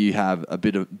 but you have a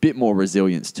bit more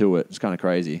resilience to it. It's kind of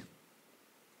crazy.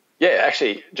 Yeah,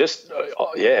 actually,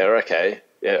 okay.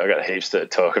 Yeah, I got heaps to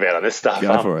talk about on this stuff.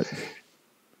 Go for it.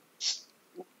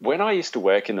 When I used to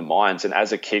work in the mines, and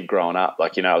as a kid growing up,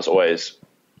 like, I was always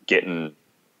getting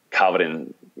covered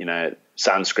in,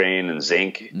 sunscreen and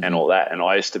zinc and all that. And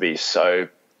I used to be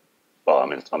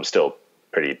I'm still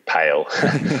pretty pale.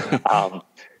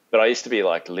 But I used to be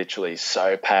like literally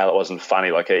so pale. It wasn't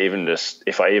funny. Like,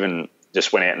 if I even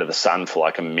just went out into the sun for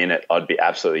like a minute, I'd be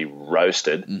absolutely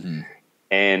roasted. Mm-hmm.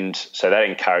 And so that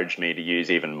encouraged me to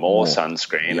use even more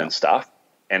sunscreen and stuff.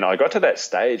 And I got to that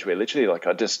stage where literally, like,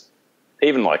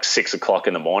 even like 6 o'clock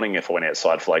in the morning, if I went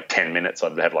outside for like 10 minutes,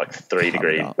 I'd have like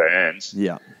 3-degree burns.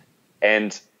 Yeah.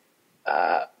 And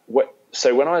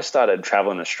so when I started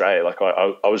traveling Australia, like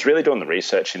I was really doing the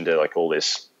research into like all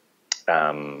this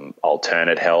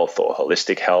alternate health or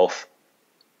holistic health,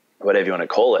 whatever you want to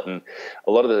call it. And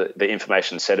a lot of the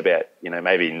information said about,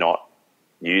 maybe not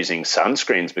using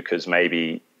sunscreens because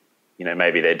maybe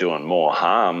they're doing more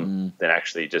harm than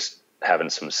actually just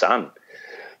having some sun.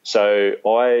 So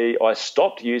I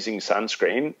stopped using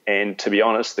sunscreen, and to be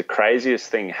honest, the craziest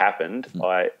thing happened.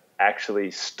 I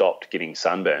actually stopped getting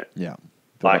sunburnt. Yeah.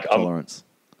 Like tolerance.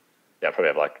 I probably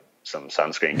have like some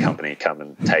sunscreen company come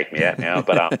and take me out now,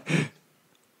 but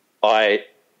like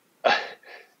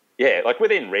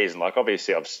within reason, like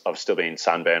obviously I've still been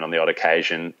sunburned on the odd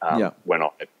occasion when I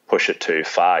push it too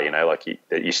far, like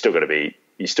you still got to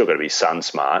be sun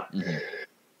smart. Mm-hmm.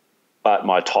 But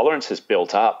my tolerance has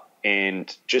built up,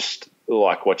 and just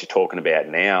like what you're talking about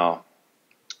now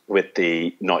with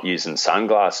the not using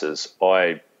sunglasses,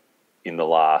 in the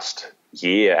last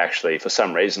year, actually, for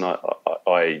some reason,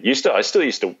 I still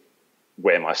used to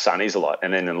wear my sunnies a lot.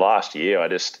 And then in last year, I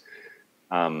just,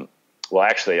 I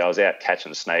was out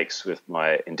catching snakes with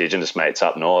my indigenous mates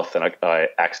up north, and I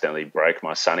accidentally broke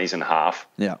my sunnies in half.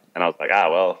 Yeah. And I was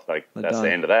like, that's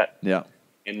the end of that. Yeah.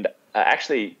 And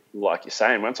actually, like you're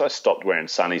saying, once I stopped wearing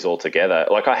sunnies altogether,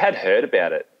 like I had heard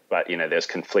about it, but, there's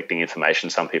conflicting information.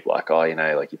 Some people are like,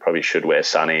 like you probably should wear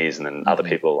sunnies. And then other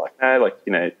people are like,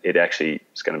 no, it actually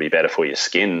is going to be better for your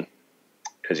skin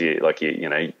because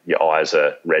your eyes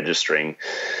are registering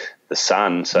the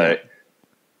sun. So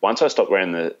once I stopped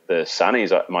wearing the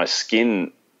sunnies, my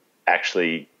skin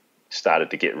actually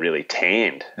started to get really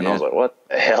tanned. And I was like, what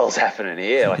the hell's happening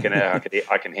here? Like,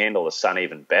 I can handle the sun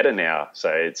even better now.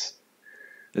 So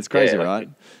it's crazy, right?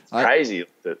 It's crazy.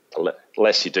 The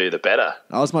less you do, the better.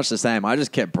 I was much the same. I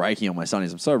just kept breaking on my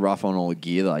sunnies. I'm so rough on all the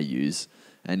gear that I use.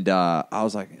 And I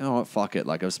was like, oh, what, fuck it.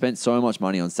 Like, I've spent so much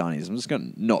money on sunnies. I'm just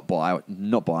going to not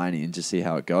buy any and just see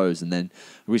how it goes. And then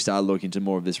we started looking into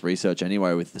more of this research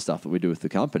anyway with the stuff that we do with the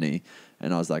company.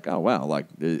 And I was like, oh, wow, like,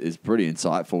 it's pretty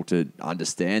insightful to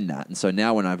understand that. And so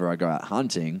now whenever I go out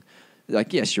hunting,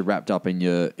 like, yes, you're wrapped up in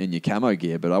your camo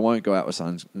gear, but I won't go out with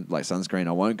sunscreen.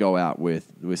 I won't go out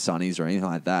with sunnies or anything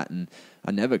like that. And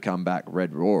I never come back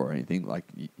red raw or anything. Like,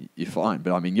 you're fine.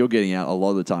 But I mean, you're getting out a lot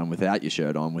of the time without your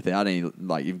shirt on, without any,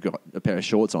 like, you've got a pair of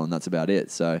shorts on. That's about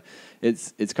it. So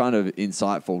it's kind of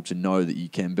insightful to know that you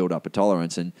can build up a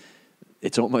tolerance, and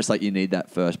it's almost like you need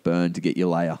that first burn to get your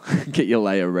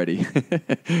layer ready.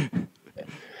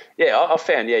 Yeah, I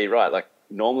found, you're right. Like,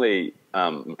 normally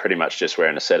I'm pretty much just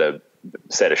wearing a set of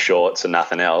shorts and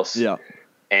nothing else. Yeah.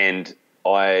 And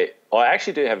I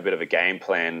actually do have a bit of a game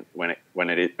plan when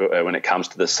it comes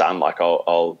to the sun. Like,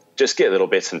 I'll just get little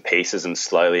bits and pieces and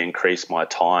slowly increase my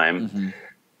time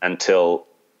until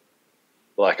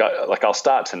I'll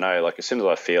start to know, like, as soon as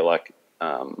I feel like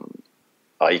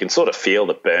you can sort of feel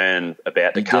the burn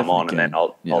about to come on, and then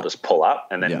I'll just pull up,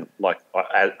 and then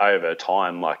over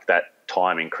time, like, that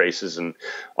time increases, and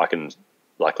I can,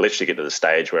 like, literally get to the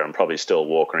stage where I'm probably still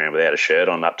walking around without a shirt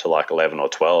on up to like 11 or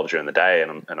 12 during the day,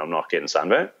 and I'm not getting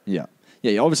sunburnt. Yeah.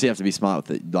 Yeah, you obviously have to be smart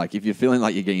with it. Like, if you're feeling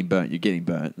like you're getting burnt, you're getting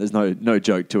burnt. There's no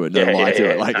joke to it, no lie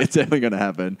to it. Like, it's definitely going to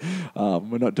happen.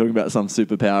 We're not talking about some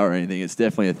superpower or anything. It's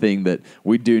definitely a thing that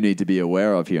we do need to be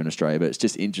aware of here in Australia. But it's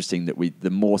just interesting that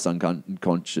the more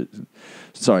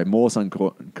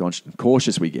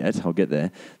cautious we get, I'll get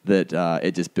there, that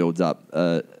it just builds up.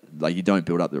 Like, you don't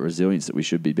build up the resilience that we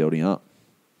should be building up.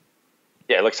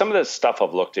 Yeah, like some of the stuff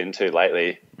I've looked into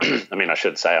lately. I mean, I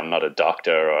should say I'm not a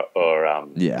doctor or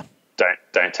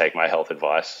don't take my health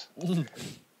advice. But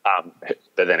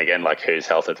then again, like, whose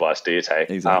health advice do you take?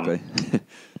 Exactly.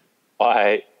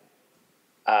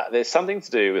 There's something to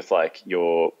do with like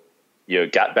your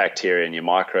gut bacteria and your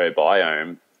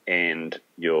microbiome and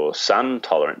your sun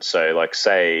tolerance. So, like,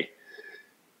 say,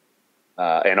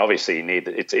 and obviously you need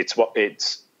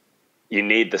you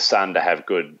need the sun to have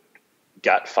good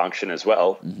gut function as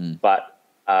well. Mm-hmm. But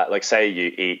like, say you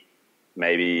eat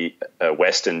maybe a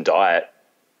Western diet,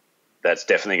 that's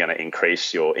definitely going to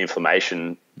increase your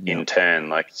inflammation in turn.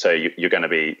 Like, so you're going to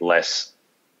be less,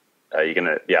 you're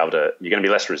going to be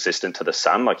less resistant to the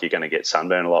sun. Like, you're going to get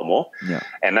sunburn a lot more. Yeah.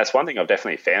 And that's one thing I've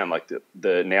definitely found. Like,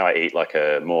 now I eat like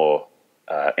a more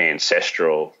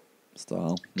ancestral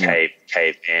style,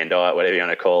 caveman diet, whatever you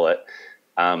want to call it.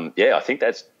 I think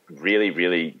that's really,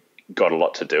 really got a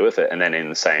lot to do with it. And then in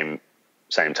the same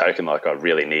token, like, I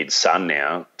really need sun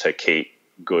now to keep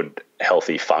good,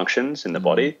 healthy functions in the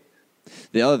body.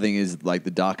 The other thing is, like,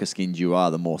 the darker skinned you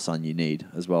are, the more sun you need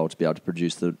as well to be able to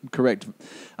produce the correct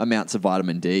amounts of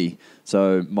vitamin D.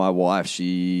 So my wife,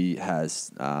 she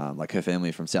has like, her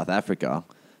family from South Africa,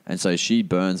 and so she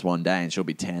burns one day and she'll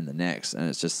be tan the next. And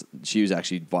it's just, she was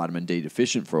actually vitamin D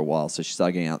deficient for a while, so she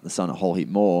started getting out in the sun a whole heap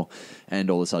more, and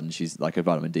all of a sudden she's like, her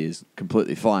vitamin D is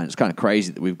completely fine. It's kind of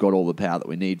crazy that we've got all the power that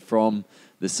we need from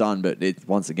the sun, but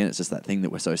once again, it's just that thing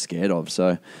that we're so scared of.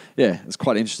 So yeah, it's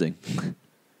quite interesting.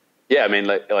 Yeah, I mean,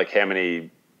 like how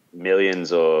many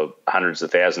millions or hundreds of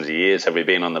thousands of years have we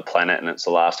been on the planet, and it's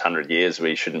the last 100 years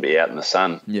we shouldn't be out in the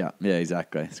sun. Yeah,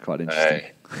 exactly. It's quite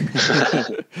interesting.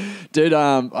 Dude,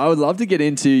 I would love to get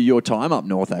into your time up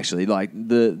north, actually. Like,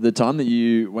 the time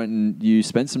that when you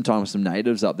spent some time with some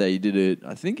natives up there, you did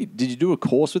did you do a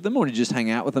course with them, or did you just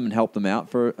hang out with them and help them out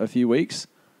for a few weeks?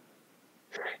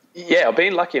 Yeah, I've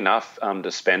been lucky enough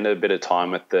to spend a bit of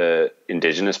time with the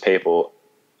indigenous people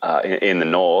in the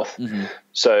north. Mm-hmm.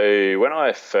 So when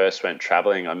I first went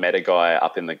traveling, I met a guy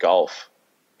up in the Gulf,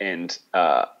 and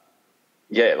to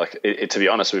be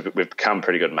honest, we've become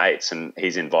pretty good mates, and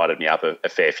he's invited me up a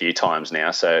fair few times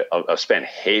now. So I've spent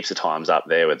heaps of times up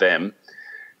there with them,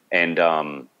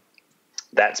 and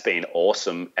that's been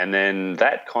awesome. And then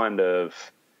that kind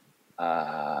of,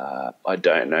 I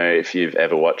don't know if you've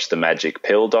ever watched the Magic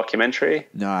Pill documentary.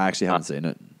 No, I actually haven't seen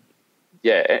it.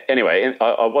 Yeah. Anyway,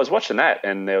 I was watching that,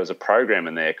 and there was a program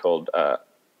in there called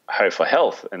Hope for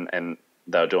Health, and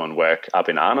they were doing work up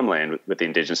in Arnhem Land with the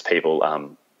indigenous people,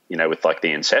 with like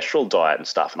the ancestral diet and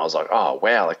stuff. And I was like, oh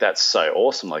wow, like, that's so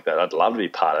awesome. Like, that, I'd love to be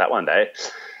part of that one day.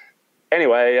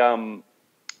 Anyway,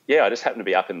 I just happened to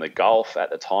be up in the Gulf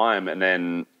at the time, and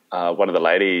then one of the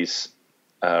ladies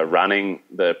running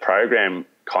the program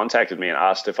contacted me and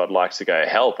asked if I'd like to go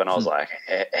help, and I was like,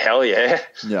 hell yeah.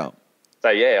 Yeah. So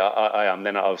yeah,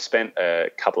 then I've spent a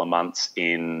couple of months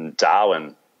in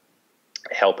Darwin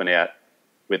helping out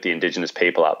with the indigenous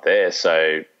people up there.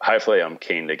 So hopefully I'm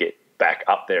keen to get back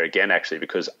up there again, actually,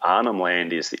 because Arnhem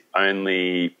Land is the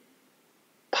only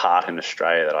part in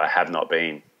Australia that I have not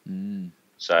been.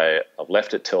 So I've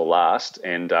left it till last,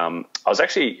 and I was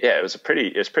actually, it was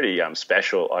pretty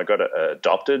special. I got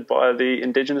adopted by the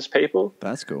indigenous people.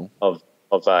 That's cool. Of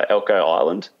Elcho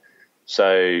Island.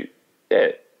 So yeah.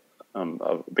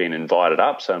 I've been invited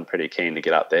up, so I'm pretty keen to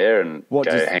get up there and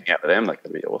hang out with them. Like,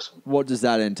 that'd be awesome. What does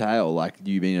that entail? Like,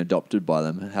 you being adopted by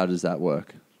them? How does that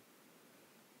work?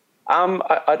 I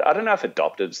don't know if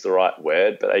adopted's the right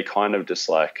word, but they kind of just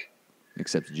like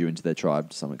accepted you into their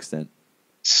tribe to some extent.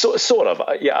 Sort of.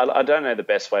 Yeah, I don't know the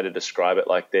best way to describe it.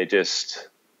 Like, they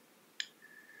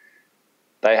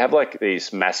have like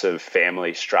these massive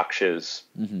family structures.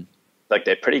 Mm-hmm. Like,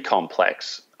 they're pretty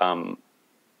complex.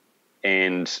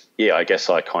 And yeah, I guess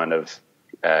I kind of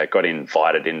got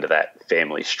invited into that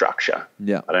family structure.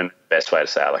 Yeah, I don't know the best way to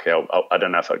say it. Like, I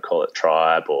don't know if I'd call it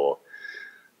tribe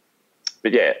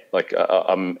but yeah, like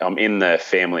I'm in the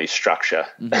family structure.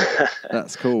 Mm-hmm.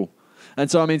 That's cool. And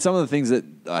so, I mean, some of the things that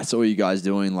I saw you guys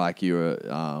doing, like you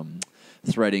were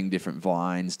threading different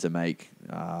vines to make,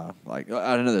 I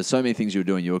don't know, there's so many things you were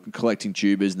doing. You were collecting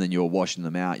tubers, and then you were washing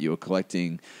them out. You were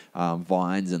collecting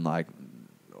vines and like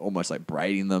almost like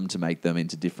braiding them to make them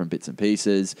into different bits and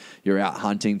pieces. You're out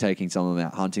hunting, taking some of them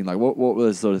out hunting. Like what were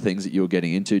the sort of things that you were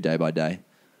getting into day by day?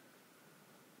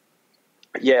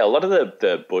 Yeah, a lot of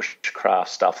the bushcraft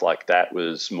stuff like that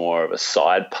was more of a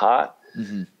side part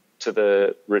to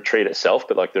the retreat itself,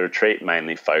 but like the retreat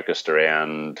mainly focused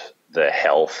around the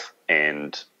health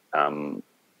and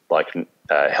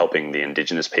helping the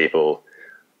indigenous people.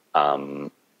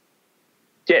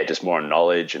 Just more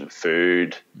knowledge and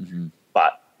food,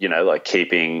 but like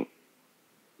keeping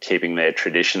their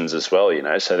traditions as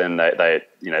well. So then they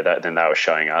were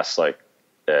showing us like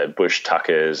bush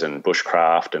tuckers and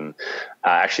bushcraft, and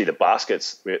actually the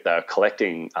baskets they were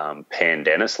collecting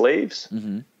pandanus leaves,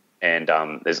 and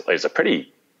there's a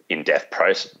pretty in-depth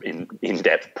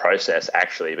process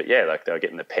actually, but yeah, like they were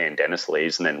getting the pandanus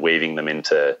leaves and then weaving them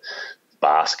into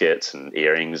baskets and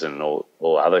earrings and all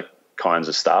other kinds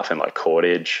of stuff, and like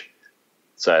cordage.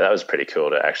 So that was pretty cool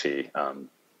to actually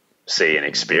see and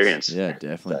experience. Yeah,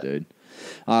 definitely, dude.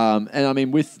 And I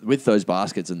mean, with those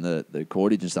baskets and the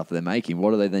cordage and stuff they're making,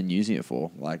 what are they then using it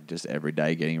for? Like just every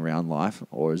day getting around life,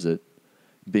 or is it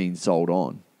being sold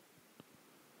on?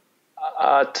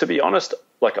 To be honest,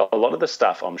 like a lot of the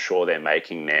stuff I'm sure they're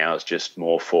making now is just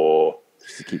more for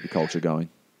just to keep the culture going.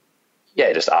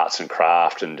 Yeah, just arts and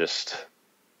craft, and just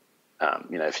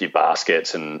a few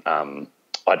baskets, and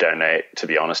I don't know, to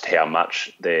be honest, how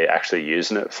much they're actually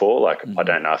using it for. Like, I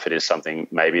don't know if it is something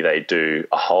maybe they do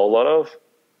a whole lot of.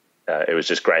 It was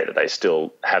just great that they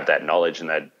still have that knowledge and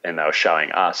they were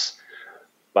showing us.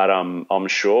 But I'm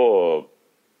sure,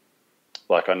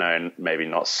 like I know maybe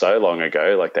not so long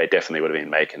ago, like they definitely would have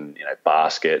been making,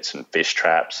 baskets and fish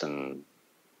traps and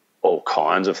all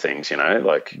kinds of things,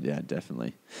 like. Yeah,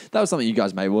 definitely. That was something you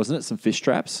guys made, wasn't it? Some fish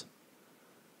traps?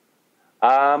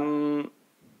 No,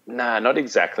 not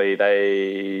exactly.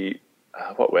 They,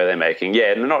 what were they making?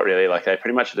 Yeah, not really. Like they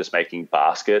pretty much are just making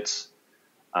baskets.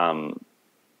 I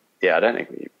don't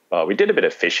think we did a bit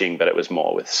of fishing, but it was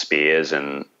more with spears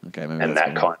and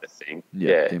that kind of thing.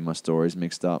 Yeah, getting my stories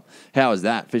mixed up. How is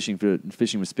that fishing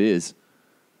with spears?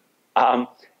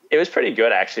 It was pretty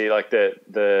good actually. Like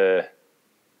the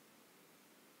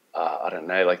I don't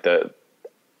know, like the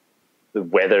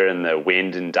weather and the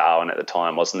wind in Darwin at the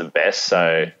time wasn't the best,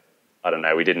 so I don't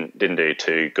know. We didn't do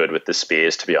too good with the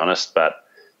spears, to be honest. But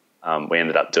we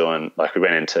ended up doing we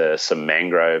went into some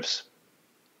mangroves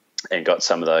and got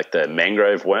some of the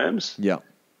mangrove worms. Yeah,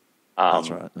 that's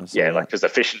right. Because the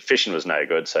fishing was no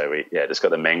good, so we just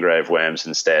got the mangrove worms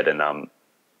instead, and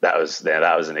that was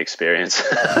an experience.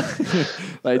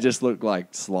 They just look like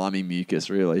slimy mucus,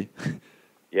 really.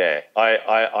 Yeah,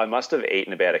 I must have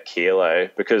eaten about 1 kilo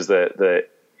because the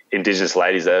indigenous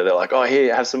ladies they're like, oh,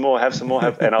 here, have some more,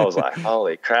 and I was like,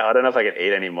 holy crap, I don't know if I can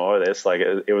eat any more of this. Like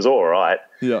it was all right.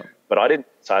 Yeah, but I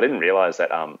didn't realize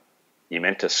that you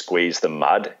meant to squeeze the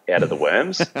mud out of the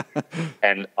worms,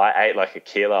 and I ate like 1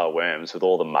 kilo of worms with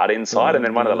all the mud inside, and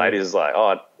then one of the ladies was like,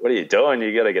 oh, what are you doing?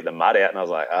 You got to get the mud out, and I was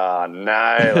like, oh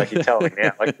no, like you're telling me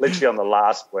now, like literally on the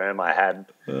last worm I had,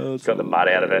 got the mud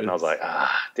out of it, and I was like,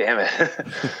 damn it.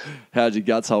 How'd your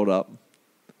guts hold up?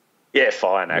 Yeah,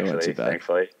 fine actually,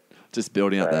 thankfully. Just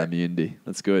building up that immunity.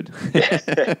 That's good.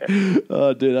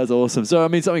 Oh, dude, that's awesome. So, I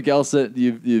mean, something else that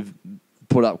you've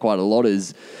put up quite a lot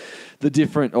is the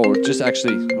different,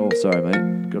 sorry,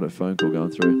 mate. Got a phone call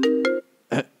going through.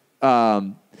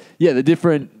 The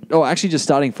different, actually just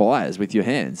starting fires with your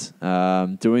hands,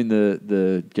 doing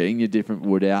the getting your different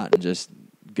wood out and just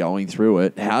going through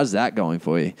it. How's that going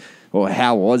for you? Or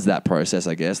how was that process,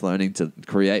 I guess, learning to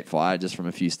create fire just from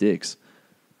a few sticks?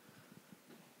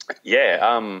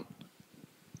 Yeah,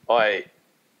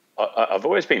 I've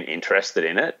always been interested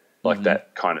in it, like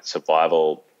that kind of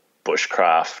survival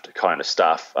bushcraft kind of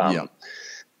stuff.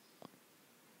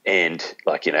 And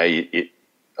like, I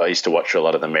used to watch a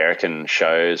lot of the American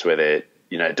shows where they're,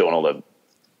 doing all the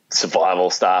survival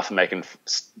stuff and making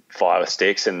fire with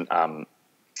sticks. And I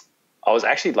was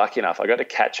actually lucky enough, I got to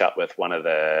catch up with one of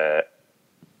the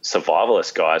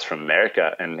survivalist guys from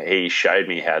America, and he showed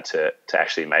me how to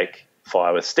actually make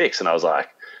fire with sticks. And I was like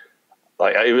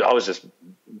I was just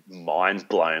mind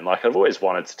blown. Like I've always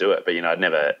wanted to do it, but I'd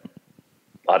never,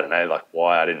 I don't know, like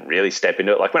why I didn't really step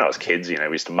into it. Like when I was kids, we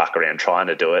used to muck around trying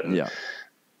to do it. And,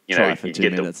 try for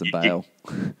 2 minutes and bail.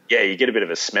 You get a bit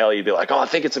of a smell. You'd be like, oh, I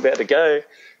think it's about to go.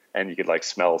 And you could like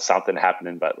smell something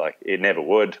happening, but like it never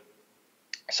would.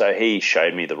 So he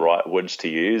showed me the right woods to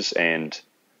use. And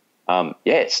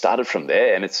it started from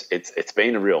there. And it's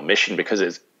been a real mission because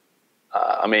it's,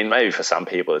 I mean, maybe for some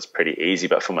people it's pretty easy,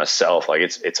 but for myself, like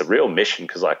it's a real mission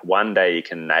because like one day you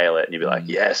can nail it and you'll be like,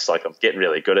 yes, like I'm getting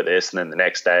really good at this. And then the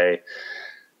next day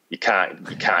you can't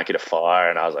get a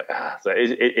fire. And I was like, so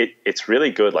it's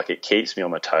really good. Like, it keeps me on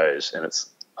my toes, and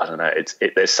I don't know,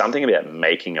 there's something about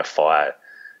making a fire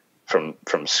from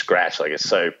scratch. Like, it's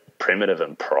so primitive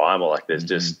and primal. Like, there's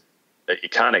just, you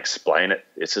can't explain it.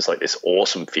 It's just like this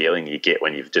awesome feeling you get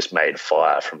when you've just made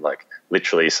fire from, like,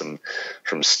 literally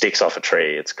from sticks off a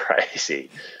tree. It's crazy.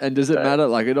 And does it matter?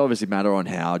 Like, it obviously matter on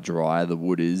how dry the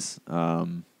wood is.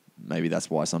 Maybe that's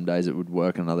why some days it would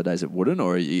work and other days it wouldn't,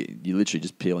 or you literally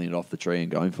just peeling it off the tree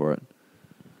and going for it?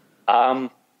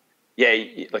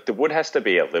 Yeah, like, the wood has to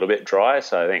be a little bit dry.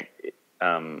 So I think,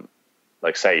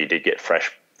 like, say you did get fresh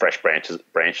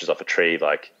branches off a tree,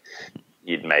 like,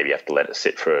 you'd maybe have to let it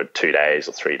sit for 2 days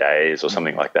or 3 days or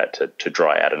something like that to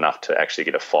dry out enough to actually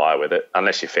get a fire with it,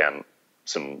 unless you found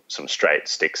some straight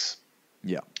sticks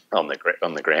on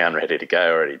the ground ready to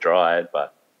go, already dried.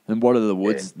 But and what are the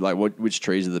woods like? Which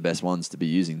trees are the best ones to be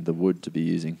using? The wood to be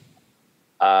using?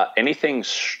 Anything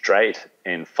straight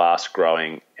and fast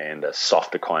growing and a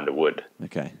softer kind of wood.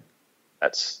 Okay,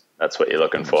 that's what you're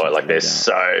looking for. Like, there's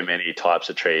so many types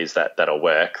of trees that'll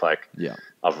work. Like,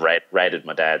 I've raided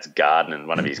my dad's garden, and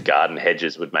one of his garden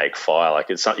hedges would make fire. Like,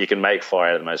 it's not, you can make fire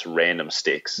out of the most random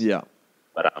sticks. Yeah.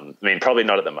 But I mean, probably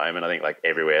not at the moment. I think, like,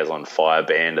 everywhere's on fire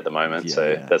banned at the moment,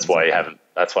 that's why I haven't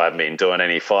been doing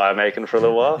any fire making for a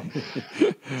little while.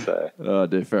 So,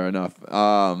 dude, fair enough.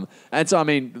 And so, I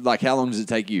mean, like, how long does it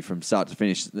take you from start to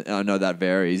finish? I know that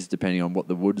varies depending on what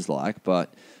the wood's like,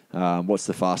 but what's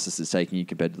the fastest it's taking you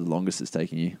compared to the longest it's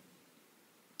taking you?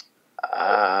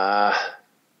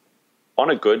 On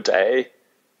a good day,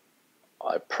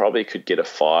 I probably could get a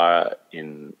fire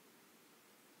in,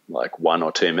 like, 1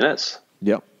 or 2 minutes.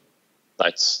 Yep.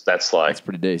 That's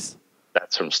pretty decent.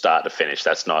 That's from start to finish.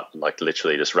 That's not, like,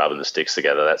 literally just rubbing the sticks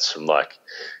together. That's from, like,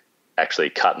 actually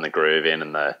cutting the groove in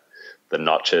and the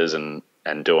notches and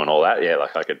doing all that. Yeah,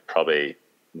 like, I could probably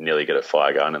nearly get a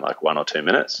fire going in, like, 1 or 2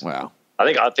 minutes. Wow. I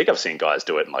think I've seen guys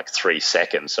do it in, like, 3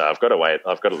 seconds. So I've got a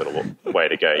little way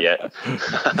to go yet.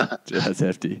 That's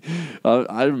hefty.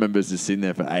 I remember just sitting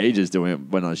there for ages doing it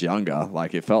when I was younger.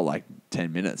 Like, it felt like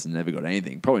 10 minutes and never got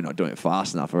anything. Probably not doing it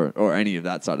fast enough or any of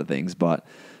that side of things. But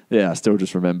yeah, I still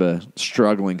just remember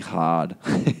struggling hard.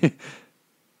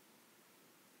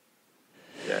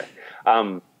 Yeah.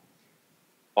 I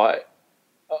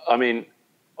mean,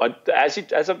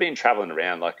 as I've been traveling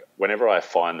around, like, whenever I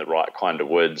find the right kind of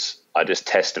woods, I just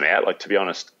test them out. Like, to be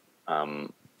honest,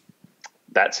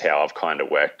 that's how I've kind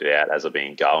of worked it out as I've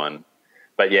been going.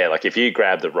 But yeah, like, if you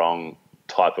grab the wrong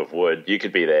type of wood, you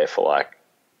could be there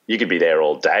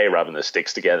all day rubbing the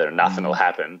sticks together and nothing will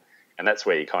happen. And that's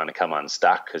where you kind of come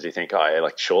unstuck, because you think, oh, yeah,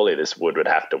 like, surely this wood would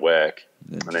have to work.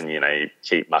 Yeah. And then, you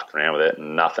keep mucking around with it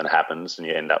and nothing happens, and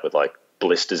you end up with, like,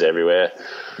 blisters everywhere.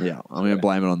 Yeah, I'm going to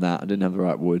blame it on that. I didn't have the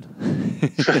right wood.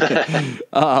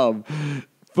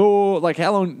 For, like,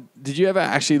 how long did you ever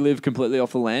actually live completely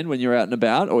off the land when you're out and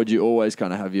about, or did you always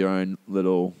kind of have your own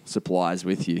little supplies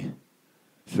with you,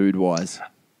 food-wise?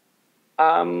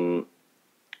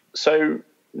 So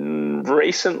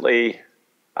recently,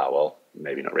 well,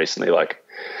 maybe not recently, like,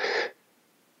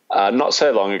 not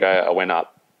so long ago, I went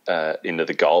up into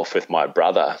the Gulf with my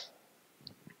brother,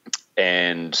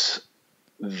 and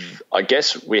I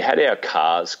guess we had our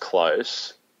cars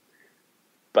close,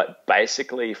 but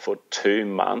basically for 2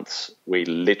 months, we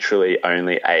literally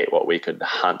only ate what we could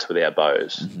hunt with our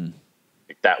bows. Mm-hmm.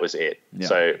 That was it. Yeah.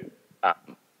 So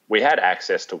we had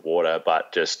access to water,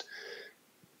 but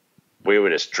we were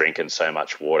just drinking so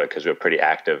much water because we were pretty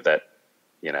active that,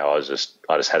 I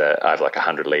have like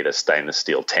 100-litre stainless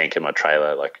steel tank in my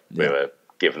trailer. Like, we were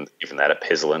giving that a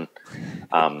pizzling.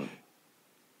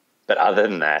 But other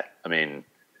than that, I mean,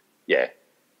 yeah,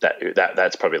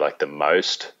 that's probably, like, the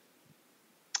most,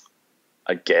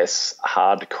 I guess,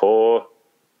 hardcore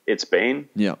it's been.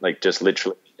 Yeah. Like, just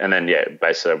literally. And then, yeah,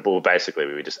 basically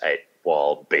we just ate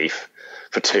wild beef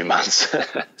for 2 months.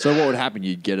 So what would happen?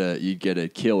 You'd get a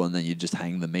kill and then you'd just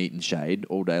hang the meat in shade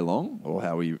all day long? Or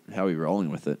how are you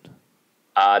rolling with it?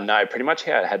 No, pretty much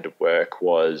how it had to work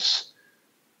was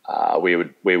we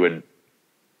would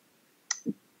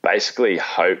basically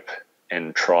hope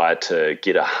and try to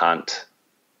get a hunt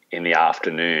in the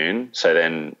afternoon. So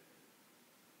then,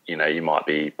 you might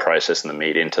be processing the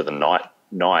meat into the night,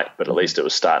 but at least it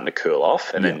was starting to cool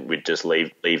off, and then we'd just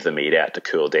leave the meat out to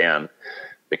cool down,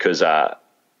 because I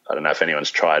don't know if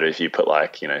anyone's tried it. If you put,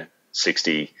 like,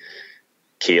 60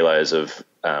 kilos of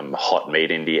hot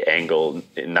meat into your angle,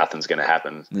 nothing's going to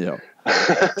happen. Yeah.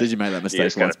 Did you make that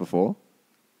mistake once before?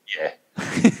 Yeah.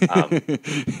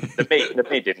 The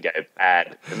meat didn't go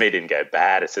bad. The meat didn't go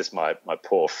bad. It's just my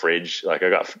poor fridge. Like I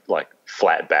got like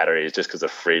flat batteries just because the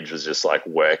fridge was just like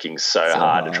working so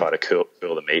hard to try to cool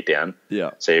the meat down.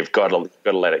 Yeah. So you've got to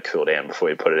let it cool down before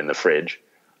you put it in the fridge.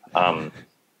 To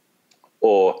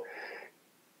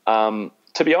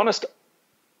be honest,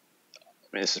 I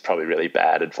mean, this is probably really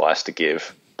bad advice to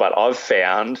give, but I've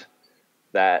found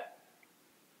that,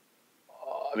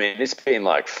 I mean, it's been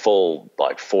like full,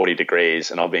 like 40 degrees,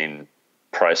 and I've been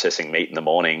processing meat in the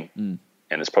morning, and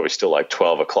it's probably still like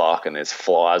 12 o'clock, and there's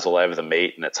flies all over the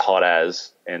meat, and it's hot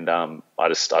as, and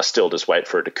I still just wait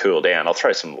for it to cool down. I'll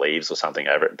throw some leaves or something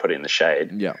over it and put it in the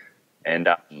shade. Yeah. And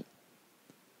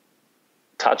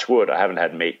touch wood, I haven't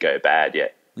had meat go bad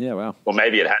yet. Yeah, wow. Or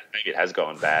maybe it has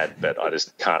gone bad, but I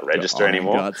just can't register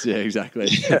anymore. Guts. Yeah, exactly.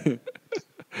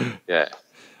 Yeah.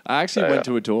 I actually went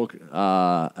to a talk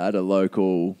at a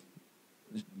local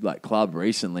like club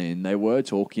recently, and they were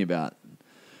talking about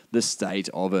the state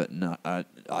of it, and I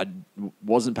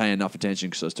wasn't paying enough attention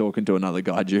because I was talking to another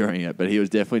guy during it, but he was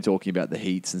definitely talking about the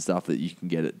heats and stuff that you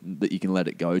can that you can let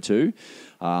it go to,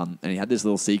 and he had this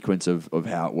little sequence of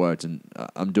how it worked, and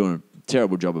I'm doing a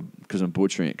terrible job because I'm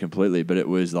butchering it completely, but it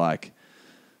was like,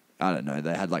 I don't know,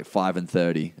 they had like 5 and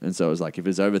 30. And so it was like, if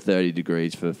it's over 30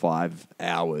 degrees for 5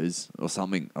 hours or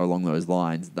something along those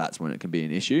lines, that's when it can be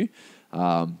an issue.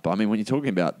 But I mean, when you're talking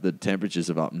about the temperatures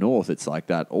of up north, it's like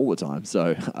that all the time.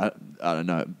 So I don't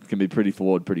know, it can be pretty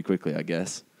flawed pretty quickly, I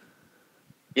guess.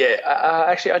 Yeah,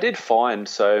 actually I did find,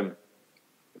 so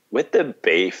with the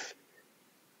beef,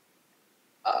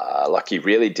 like you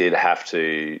really did have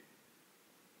to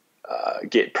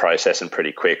get processing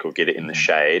pretty quick or get it in the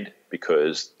shade,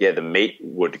 because the meat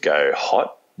would go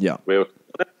hot. Yeah. We were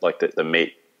like the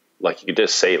meat, like you could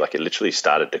just see, like it literally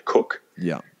started to cook.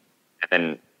 Yeah. And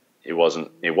then it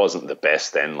wasn't the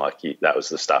best then, like that was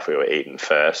the stuff we were eating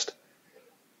first.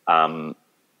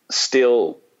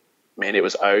 Still, I mean, it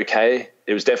was okay.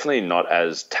 It was definitely not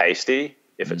as tasty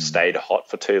if it stayed hot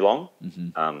for too long.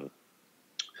 Mm-hmm.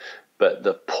 But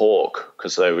the pork,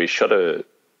 because we shot a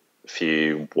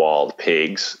few wild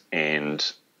pigs, and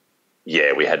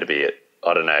we had to be at,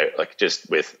 I don't know, like just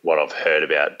with what I've heard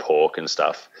about pork and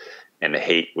stuff and the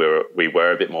heat, we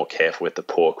were a bit more careful with the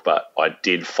pork, but I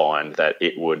did find that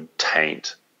it would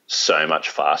taint so much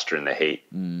faster in the heat.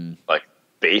 Like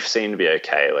beef seemed to be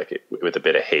okay, like with a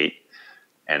bit of heat,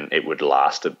 and it would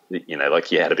last,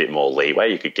 like you had a bit more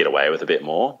leeway, you could get away with a bit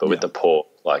more, but with the pork,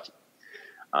 like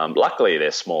luckily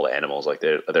they're smaller animals, like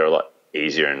they're a lot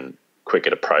easier and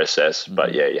quicker to process,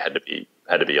 but you had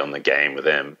to be on the game with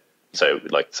them. So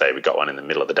like say we got one in the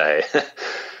middle of the day,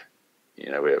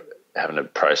 we're having to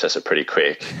process it pretty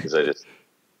quick because they just.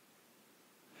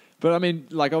 But I mean,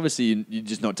 like obviously you're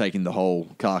just not taking the whole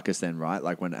carcass then, right?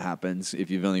 Like when it happens, if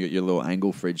you've only got your little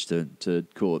angle fridge to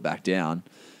cool it back down,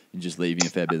 you're just leaving a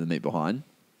fair bit of the meat behind.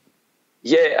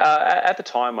 Yeah, at the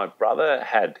time my brother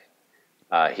had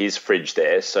his fridge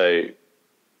there, so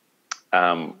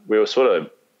we were sort of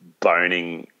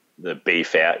boning the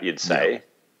beef out, you'd say,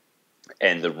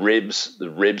 and the ribs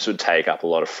would take up a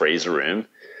lot of freezer room.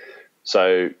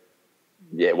 So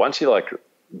once you like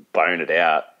bone it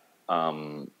out,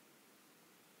 and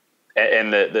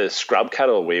the scrub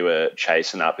cattle we were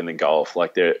chasing up in the Gulf,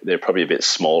 like they're probably a bit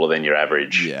smaller than your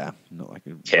average not like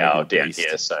a cow down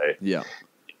here, so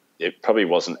it probably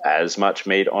wasn't as much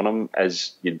meat on them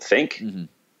as you'd think.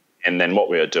 And then what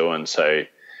we were doing, so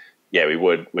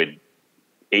we'd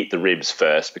eat the ribs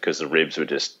first, because the ribs would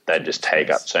they'd just take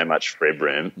up so much fridge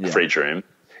room.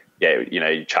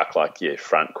 You chuck like your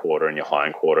front quarter and your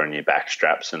hind quarter and your back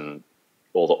straps and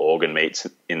all the organ meats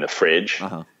in the fridge.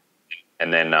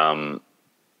 And then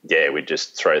we'd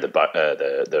just throw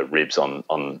the ribs on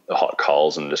the hot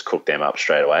coals and just cook them up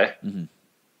straight away. And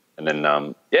then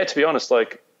to be honest,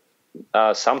 like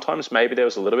sometimes maybe there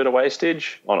was a little bit of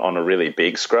wastage on a really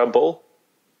big scrub bull,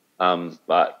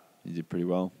 but you did pretty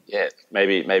well. Yeah,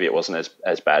 maybe it wasn't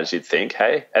as bad as you'd think.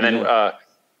 Hey, and then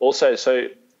also, so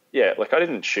like I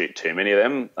didn't shoot too many of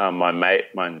them.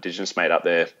 My indigenous mate up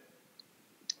there,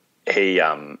 he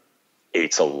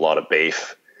eats a lot of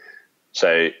beef.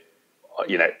 So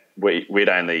we'd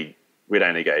only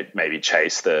go maybe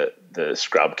chase the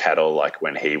scrub cattle like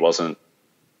when he wasn't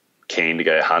keen to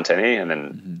go hunt any, and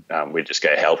then we'd just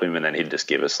go help him, and then he'd just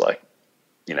give us like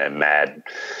mad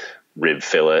rib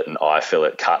fillet and eye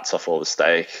fillet cuts off all the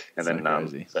steak, and then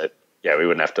yeah, we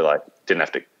didn't have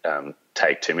to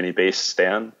take too many beasts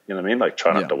down. You know what I mean? Like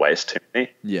try not to waste too many.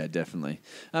 Yeah, definitely.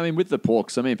 I mean, with the pork,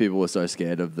 so many people are so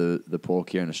scared of the pork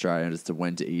here in Australia as to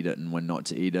when to eat it and when not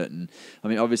to eat it. And I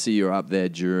mean, obviously you're up there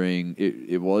during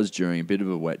a bit of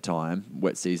a wet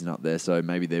season up there, so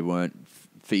maybe they weren't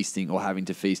feasting or having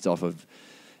to feast off of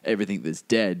everything that's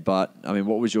dead. But I mean,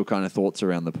 what was your kind of thoughts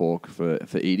around the pork for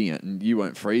eating it? And you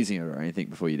weren't freezing it or anything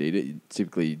before you'd eat it. You'd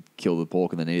typically kill the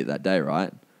pork and then eat it that day,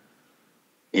 right?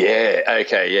 Yeah.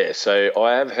 Okay. Yeah. So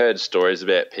I have heard stories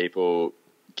about people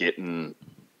getting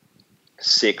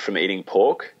sick from eating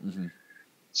pork. Mm-hmm.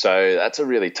 So that's a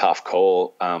really tough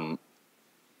call. I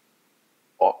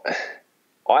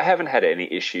haven't had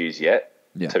any issues yet,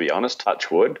 to be honest, touch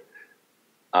wood.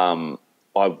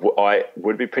 I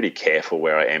would be pretty careful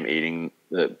where I am eating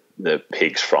the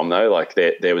pigs from, though. Like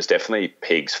there was definitely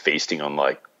pigs feasting on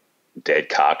like dead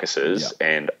carcasses,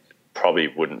 and probably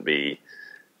wouldn't be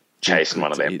chasing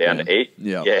one of them down to eat.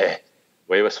 Yeah.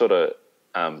 We were sort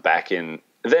of back in.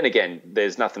 Then again,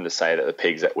 there's nothing to say that the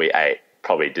pigs that we ate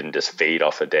probably didn't just feed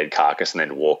off a dead carcass and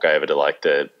then walk over to like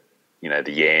the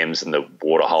yams and the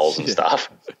water holes and stuff.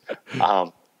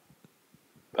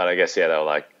 But I guess they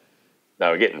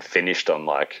were getting finished on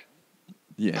like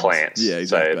plants. Yeah,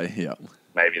 exactly. So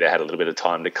maybe they had a little bit of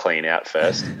time to clean out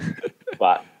first.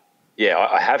 But yeah,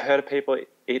 I have heard of people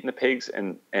eating the pigs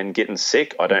and getting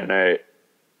sick. I don't know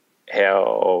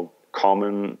how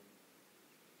common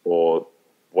or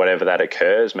whatever that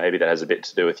occurs. Maybe that has a bit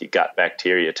to do with your gut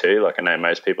bacteria too. Like I know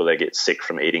most people that get sick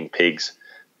from eating pigs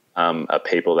are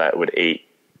people that would eat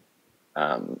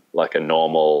like a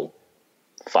normal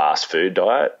fast food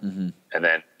diet, and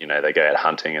then they go out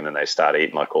hunting and then they start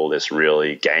eating like all this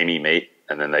really gamey meat,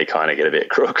 and then they kind of get a bit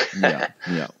crook. I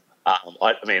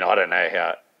mean, I don't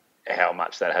know how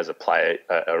much that has a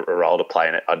role to play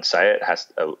in it. I'd say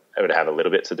it would have a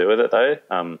little bit to do with it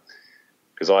though,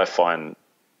 because I find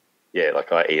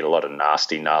like I eat a lot of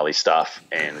nasty, gnarly stuff,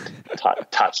 and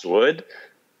touched wood.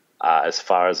 As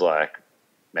far as like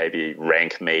maybe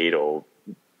rank meat or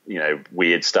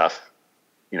weird stuff,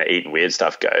 eating weird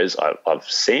stuff goes, I've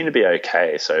seemed to be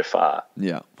okay so far.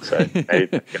 Yeah. So maybe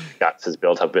the guts has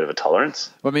built up a bit of a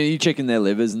tolerance. Well, I mean, are you checking their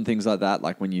livers and things like that,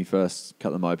 like when you first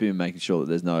cut them open and making sure that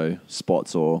there's no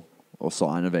spots or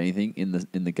sign of anything in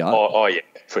the gut? Oh yeah,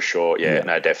 for sure. Yeah,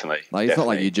 no, definitely. Like it's not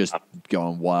like you're just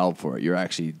going wild for it. You're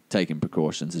actually taking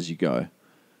precautions as you go.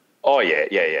 Oh yeah.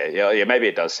 Maybe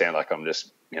it does sound like I'm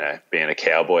just being a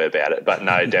cowboy about it, but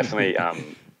no, definitely.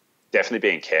 Definitely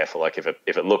being careful. Like if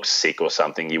it looks sick or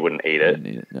something, you wouldn't eat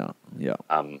it. No. Yeah.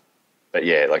 But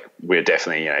yeah, like we're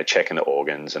definitely checking the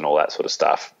organs and all that sort of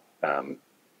stuff.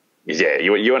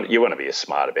 You want to be as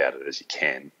smart about it as you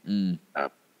can.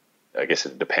 I guess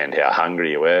it depends how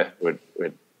hungry you were.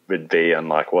 Would be on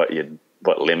like what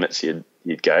limits you'd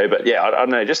go. But yeah, I don't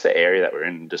know. Just the area that we're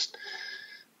in.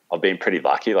 I've been pretty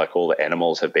lucky. Like all the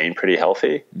animals have been pretty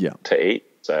healthy. To eat.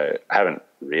 So I haven't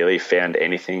really found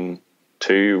anything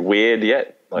too weird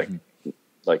yet. They've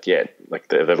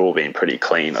all been pretty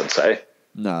clean, I'd say.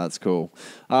 No, that's cool.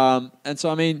 And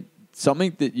so, I mean,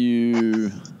 something that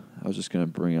I was just going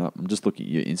to bring up, I'm just looking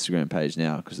at your Instagram page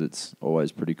now because it's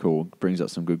always pretty cool. It brings up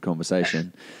some good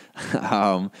conversation.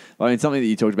 I mean, something that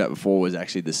you talked about before was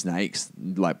actually the snakes,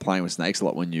 like playing with snakes a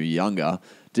lot when you were younger.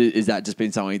 Is that just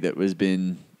been something that has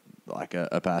been like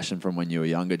a passion from when you were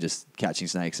younger, just catching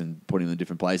snakes and putting them in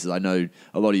different places? I know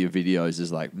a lot of your videos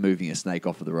is like moving a snake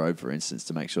off of the road, for instance,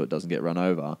 to make sure it doesn't get run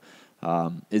over.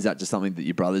 Is that just something that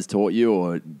your brothers taught you,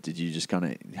 or did you just kind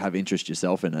of have interest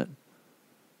yourself in it?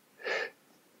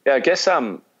 Yeah, I guess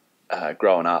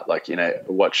growing up,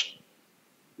 watched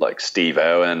like Steve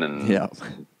Irwin and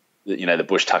the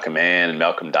Bush Tucker Man and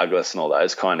Malcolm Douglas and all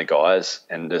those kind of guys,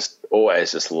 and just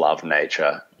always just loved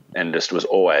nature. And just was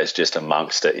always just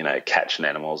amongst it, catching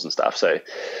animals and stuff. So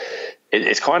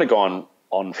it's kind of gone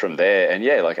on from there. And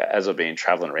yeah, like as I've been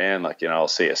traveling around, I'll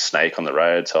see a snake on the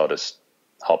road, so I'll just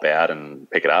hop out and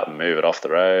pick it up and move it off the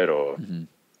road, or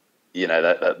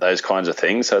those kinds of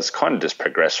things. So it's kind of just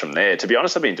progressed from there. To be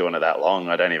honest, I've been doing it that long.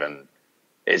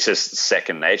 It's just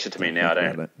second nature to me now. I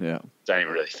don't even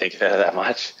really think about it that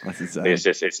much. It's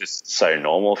just so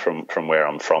normal from where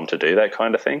I'm from to do that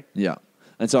kind of thing. Yeah.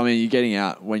 And so, I mean,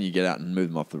 when you get out and move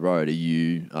them off the road, are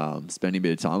you spending a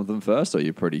bit of time with them first, or are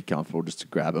you pretty comfortable just to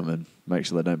grab them and make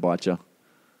sure they don't bite you?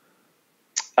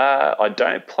 I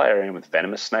don't play around with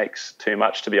venomous snakes too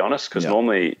much, to be honest, because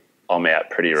normally I'm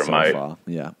out pretty remote. So far,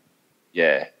 yeah.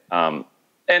 Yeah. And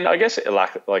I guess,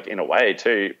 like in a way,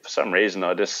 too, for some reason,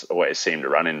 I just always seem to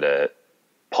run into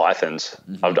pythons.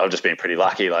 I've just been pretty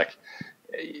lucky. Like,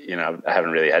 you know, I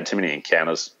haven't really had too many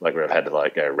encounters like where I've had to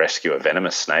like go rescue a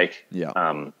venomous snake.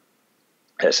 Yeah.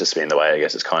 It's just been the way I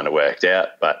guess it's kind of worked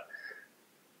out. But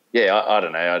yeah, I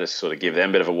don't know. I just sort of give them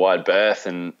a bit of a wide berth.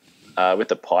 And with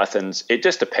the pythons, it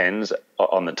just depends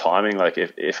on the timing. Like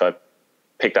if I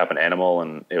picked up an animal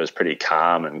and it was pretty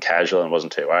calm and casual and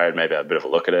wasn't too worried, maybe I had a bit of a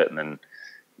look at it and then,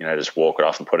 you know, just walk it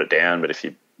off and put it down. But if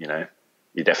you know,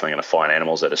 you're definitely going to find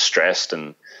animals that are stressed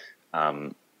and,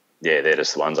 yeah, they're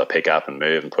just the ones I pick up and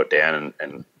move and put down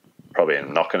and probably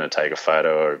am not going to take a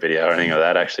photo or a video or anything like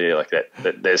that. Actually, like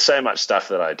that there's so much stuff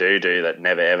that I do that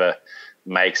never ever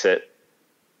makes it.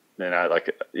 You know,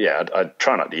 like I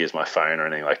try not to use my phone or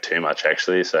anything like too much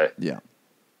actually. So yeah,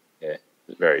 a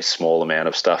very small amount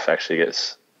of stuff actually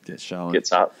gets shown,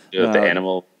 gets up with the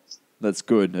animal. That's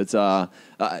good. It's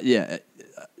yeah.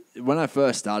 When I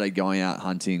first started going out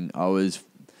hunting, I was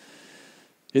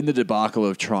in the debacle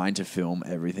of trying to film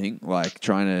everything, like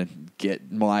trying to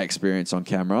get my experience on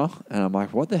camera. And I'm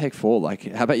like, what the heck for?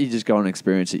 Like, how about you just go and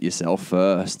experience it yourself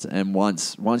first? And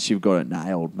once you've got it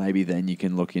nailed, maybe then you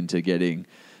can look into getting,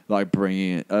 like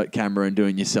bringing a camera and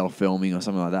doing yourself filming or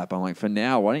something like that. But I'm like, for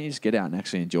now, why don't you just get out and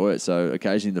actually enjoy it? So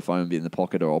occasionally the phone will be in the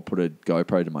pocket or I'll put a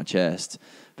GoPro to my chest.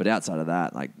 But outside of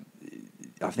that, like,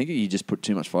 I think you just put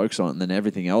too much focus on it and then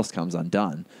everything else comes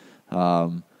undone.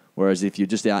 Whereas if you're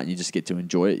just out and you just get to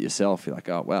enjoy it yourself, you're like,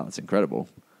 oh, wow, it's incredible.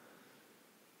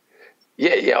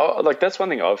 Yeah. Like that's one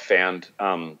thing I've found.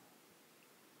 I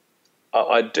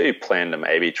do plan to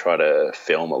maybe try to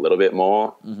film a little bit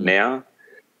more now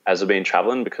as I've been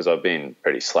traveling because I've been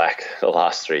pretty slack the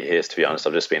last 3 years, to be honest.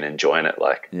 I've just been enjoying it,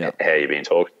 like how you've been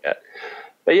talking about.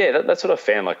 But yeah, that's what I've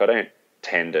found. Like I don't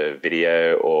tend to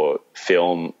video or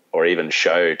film or even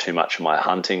show too much of my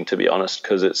hunting, to be honest,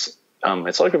 because it's like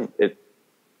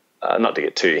not to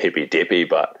get too hippy dippy,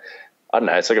 but I don't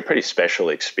know, it's like a pretty special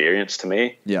experience to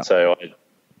me. Yeah. So I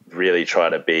really try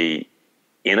to be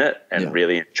in it and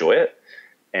really enjoy it.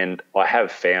 And I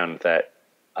have found that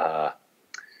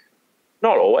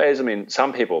not always. I mean,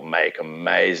 some people make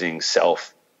amazing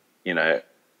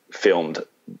filmed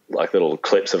like little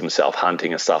clips of themselves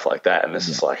hunting and stuff like that. And this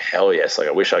is like, hell yes, like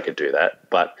I wish I could do that.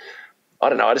 But I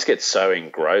don't know, I just get so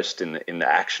engrossed in the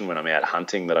action when I'm out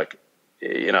hunting that I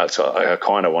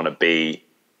kind of want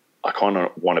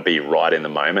to be right in the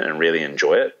moment and really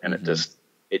enjoy it. And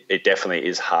it definitely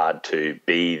is hard to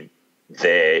be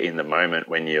there in the moment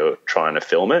when you're trying to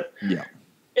film it. Yeah.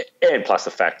 And plus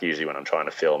the fact usually when I'm trying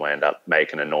to film, I end up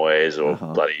making a noise or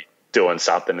bloody doing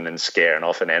something and then scaring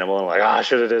off an animal. I'm like, I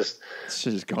should have just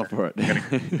gone for it. I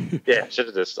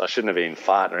shouldn't have been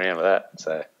farting around with that.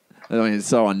 So. I mean, it's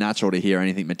so unnatural to hear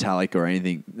anything metallic or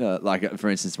anything. Like, for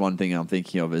instance, one thing I'm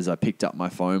thinking of is I picked up my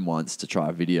phone once to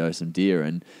try video some deer,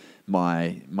 and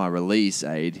my release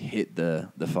aid hit the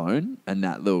phone, and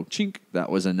that little chink, that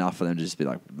was enough for them to just be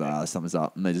like, something's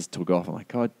up, and they just took off. I'm like,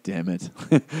 God damn it.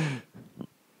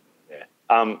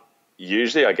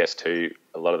 Usually, I guess, too,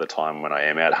 a lot of the time when I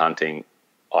am out hunting,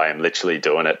 I am literally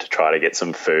doing it to try to get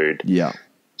some food. Yeah.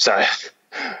 So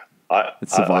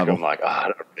it's survival. I'm like, I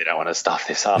really don't want to stuff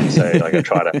this up. So like I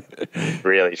try to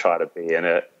really try to be in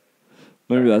it.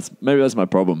 Maybe that's my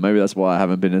problem. Maybe that's why I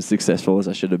haven't been as successful as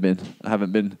I should have been. I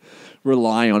haven't been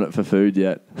relying on it for food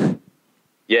yet.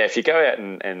 Yeah, if you go out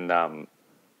and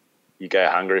you go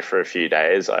hungry for a few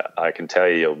days, I can tell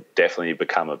you'll definitely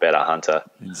become a better hunter.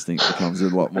 Instinct becomes a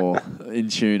lot more in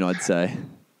tune, I'd say.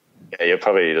 Yeah, you'll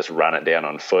probably just run it down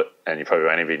on foot, and you probably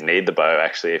won't even need the bow,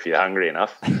 actually, if you're hungry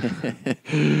enough.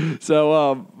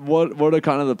 So what are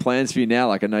kind of the plans for you now?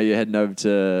 Like, I know you're heading over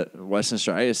to Western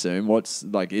Australia soon. What's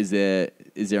like, is there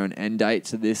an end date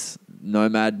to this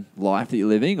nomad life that you're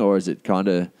living, or is it kind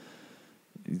of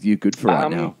you good for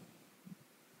right now?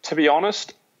 To be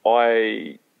honest,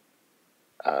 I'm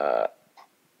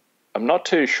not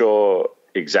too sure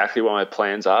exactly what my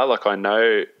plans are. Like, I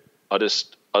know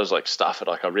I was like, stuff it.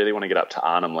 Like, I really want to get up to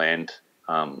Arnhem Land.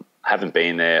 Haven't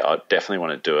been there. I definitely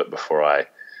want to do it before I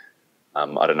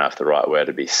don't know if the right word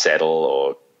would be settle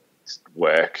or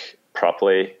work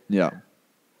properly. Yeah.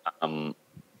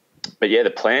 But yeah,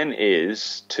 the plan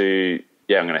is I'm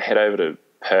going to head over to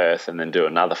Perth and then do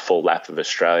another full lap of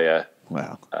Australia.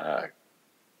 Wow.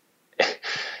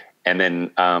 And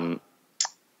then,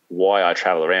 why I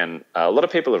travel around, a lot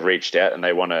of people have reached out and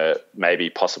they want to maybe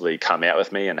possibly come out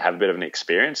with me and have a bit of an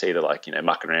experience, either like,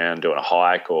 mucking around, doing a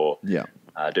hike or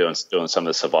doing some of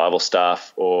the survival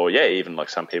stuff, or even like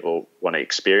some people want to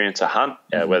experience a hunt,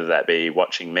 whether that be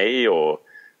watching me or,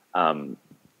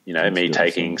 me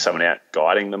taking someone out,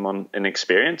 guiding them on an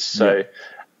experience. So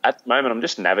at the moment, I'm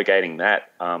just navigating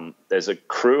that. There's a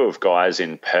crew of guys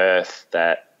in Perth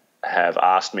that have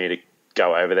asked me to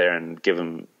go over there and give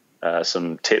them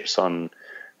some tips on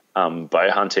bow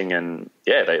hunting, and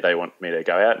they want me to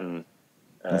go out and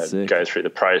go through the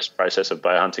process of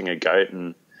bow hunting a goat,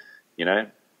 and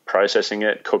processing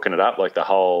it, cooking it up, like the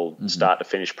whole start to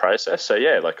finish process. So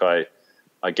like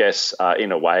I guess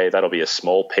in a way that'll be a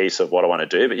small piece of what I want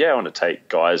to do, but I want to take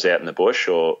guys out in the bush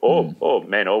or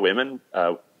men or women,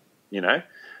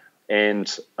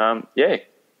 and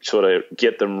sort of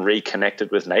get them reconnected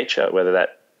with nature, whether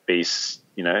that be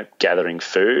gathering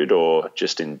food or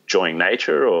just enjoying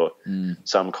nature or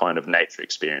some kind of nature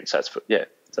experience.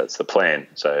 That's the plan.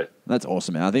 So that's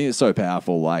awesome, man. I think it's so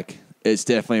powerful. Like, it's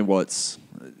definitely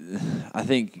I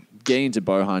think getting into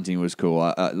bow hunting was cool.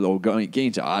 Or getting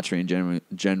into archery in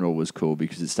general was cool,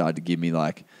 because it started to give me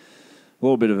like a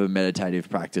little bit of a meditative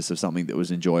practice of something that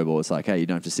was enjoyable. It's like, hey, you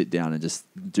don't have to sit down and just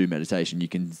do meditation. You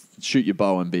can shoot your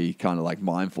bow and be kind of like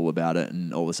mindful about it,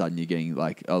 and all of a sudden you're getting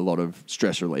like a lot of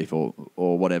stress relief or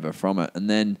whatever from it. And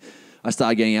then I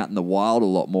started getting out in the wild a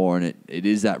lot more, and it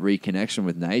is that reconnection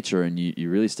with nature, and you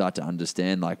really start to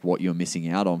understand like what you're missing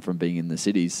out on from being in the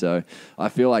cities. So I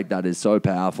feel like that is so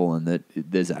powerful, and that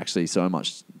there's actually so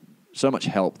much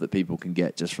help that people can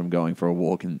get just from going for a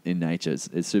walk in nature.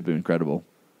 It's super incredible.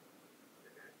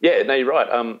 Yeah, no, you're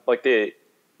right. Like the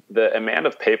amount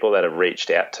of people that have reached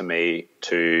out to me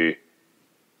to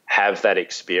have that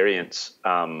experience,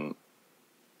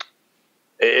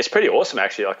 it's pretty awesome,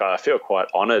 actually. Like, I feel quite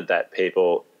honored that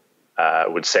people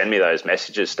would send me those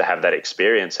messages to have that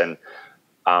experience. And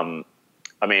I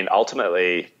mean,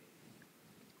 ultimately,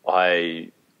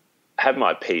 I have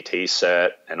my PT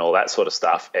cert and all that sort of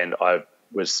stuff, and I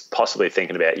was possibly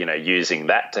thinking about using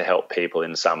that to help people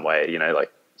in some way.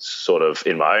 Like, sort of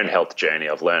in my own health journey,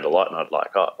 I've learned a lot, and I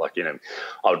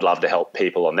would love to help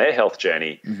people on their health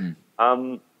journey.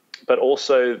 But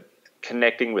also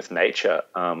connecting with nature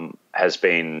has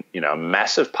been, a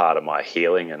massive part of my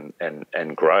healing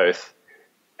and growth.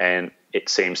 And it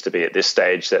seems to be at this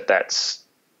stage that's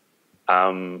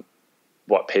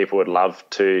what people would love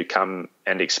to come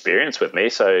and experience with me.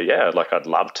 So I'd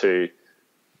love to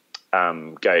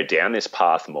go down this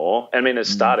path more. I mean, it's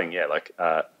starting,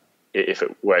 if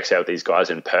it works out with these guys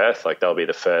in Perth, like, they'll be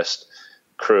the first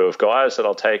crew of guys that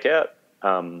I'll take out,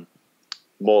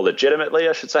 more legitimately,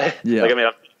 I should say. Yeah. Like, I mean,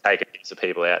 I've taken heaps of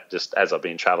people out just as I've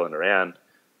been traveling around,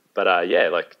 but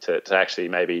to actually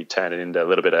maybe turn it into a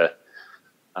little bit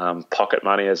of pocket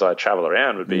money as I travel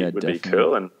around would be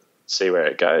cool, and see where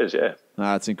it goes. Yeah.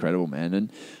 That's incredible, man.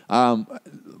 And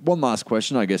one last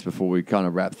question, I guess, before we kind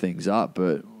of wrap things up,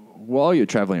 but while you're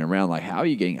traveling around, like, how are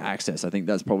you getting access? I think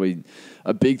that's probably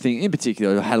a big thing. In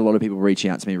particular, I had a lot of people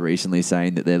reaching out to me recently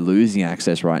saying that they're losing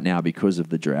access right now because of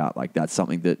the drought. Like, that's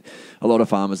something that a lot of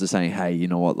farmers are saying, hey, you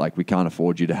know what, like, we can't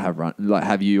afford you to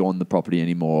have you on the property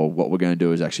anymore. What we're going to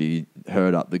do is actually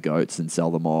herd up the goats and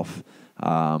sell them off.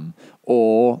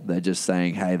 Or they're just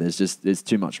saying, hey, there's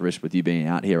too much risk with you being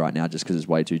out here right now just because it's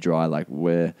way too dry. Like,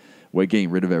 we're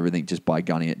getting rid of everything just by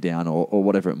gunning it down or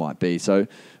whatever it might be. So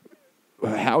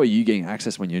how are you getting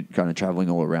access when you're kind of traveling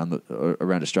all around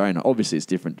Australia? And obviously it's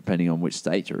different depending on which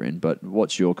state you're in, but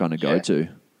what's your kind of go-to?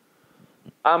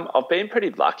 I've been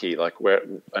pretty lucky. Like,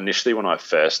 initially when I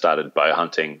first started bow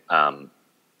hunting, I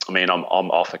mean, I'm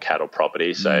off a cattle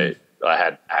property, so I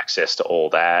had access to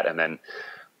all that. And then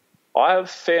I've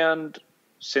found,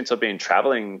 since I've been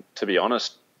traveling, to be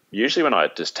honest, usually when I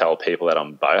just tell people that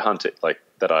I'm bow hunting, like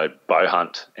that I bow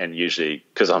hunt, and usually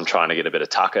because I'm trying to get a bit of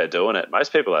tucker doing it,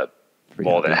 most people are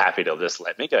more than happy to just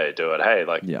let me go do it. Hey,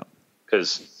 like,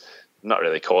 because I'm not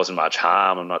really causing much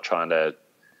harm. I'm not trying to,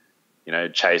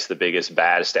 chase the biggest,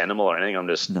 baddest animal or anything. I'm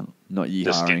just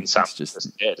just getting something.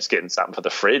 Just getting something for the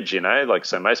fridge, Like,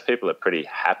 so most people are pretty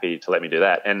happy to let me do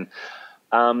that. And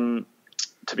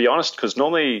to be honest, because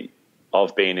normally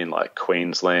I've been in like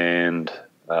Queensland,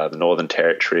 the Northern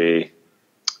Territory,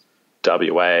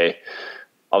 WA.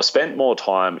 I've spent more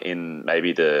time in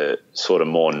maybe the sort of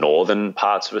more northern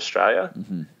parts of Australia.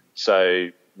 So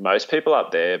most people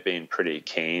up there have been pretty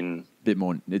keen. It's a bit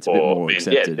more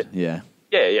accepted. Yeah,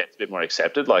 it's a bit more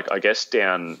accepted. Like, I guess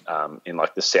down in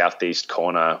like the southeast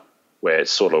corner where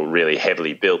it's sort of really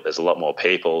heavily built, there's a lot more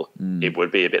people. It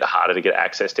would be a bit harder to get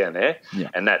access down there. Yeah.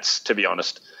 And that's, to be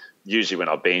honest, usually when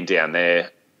I've been down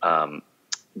there,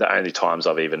 the only times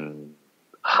I've even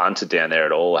hunted down there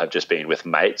at all have just been with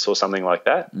mates or something like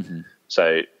that.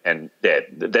 So, and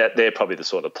they're probably the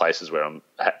sort of places where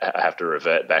I have to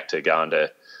revert back to going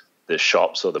to the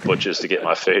shops or the butchers to get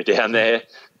my food down there.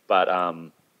 But I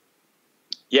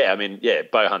mean,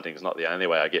 bow hunting is not the only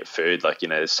way I get food. Like,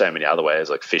 there's so many other ways,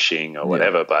 like fishing or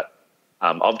whatever. But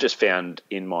I've just found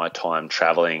in my time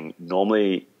traveling,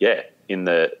 normally, in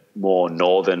the more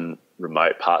northern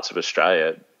remote parts of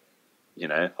Australia, you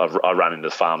know, I run into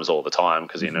farmers all the time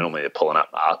because, you know, normally they're pulling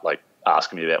up, like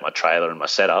asking me about my trailer and my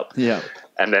setup. Yeah.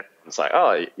 And then it's like,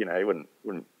 oh, you know, you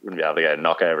wouldn't be able to go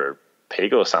knock over a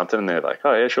pig or something. And they're like,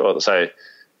 oh, yeah, sure. So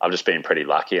I've just been pretty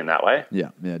lucky in that way.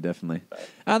 Yeah, definitely.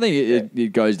 I think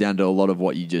it goes down to a lot of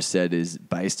what you just said is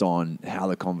based on how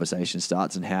the conversation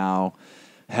starts and how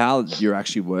you're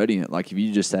actually wording it. Like if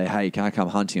you just say, hey, can I come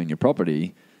hunting on your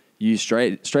property? You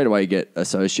straight away get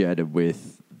associated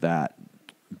with that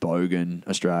bogan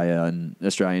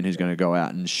Australian who's going to go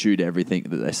out and shoot everything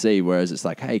that they see, whereas it's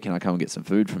like, hey, can I come and get some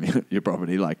food from your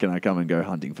property? Like, can I come and go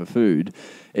hunting for food?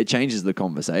 It changes the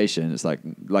conversation. It's like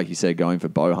you said, going for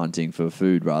bow hunting for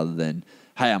food rather than,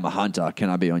 hey, I'm a hunter, can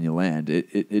I be on your land?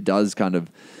 It does kind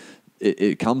of,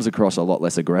 it comes across a lot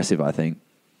less aggressive, I think.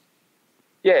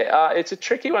 Yeah, it's a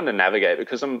tricky one to navigate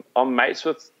because I'm mates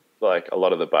with like a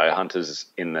lot of the bow hunters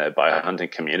in the bow hunting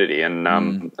community, and I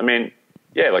mean,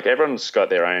 yeah, like everyone's got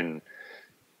their own.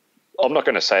 I'm not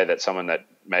going to say that someone that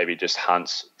maybe just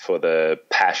hunts for the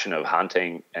passion of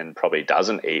hunting and probably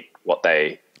doesn't eat what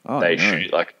they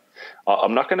shoot. Like,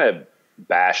 I'm not going to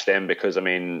bash them because, I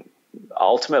mean,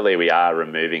 ultimately we are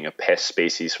removing a pest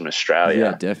species from Australia.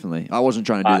 Yeah, definitely. I wasn't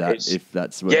trying to do that if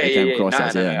that's what it came across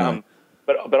as. No.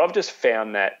 But I've just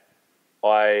found that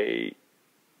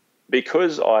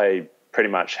because I pretty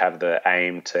much have the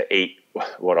aim to eat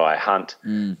what I hunt,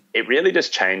 it really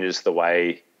just changes the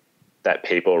way that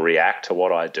people react to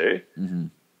what I do. Mm-hmm.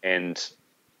 And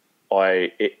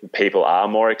people are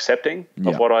more accepting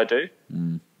of what I do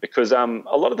because a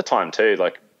lot of the time too,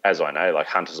 like, as I know, like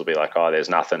hunters will be like, oh, there's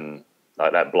nothing,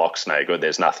 like that block's no good,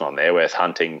 there's nothing on there worth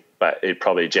hunting, but it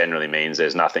probably generally means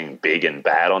there's nothing big and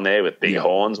bad on there with big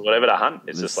horns or whatever to hunt.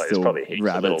 It's just like there's probably heaps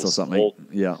rabbits of or something. Small,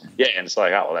 yeah, and it's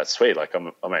like, oh, well, that's sweet. Like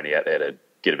I'm only out there to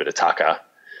get a bit of tucker.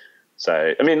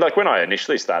 So, I mean, like when I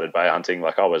initially started bow hunting,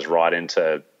 like I was right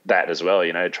into that as well,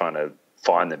 you know, trying to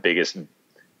find the biggest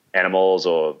animals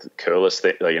or the coolest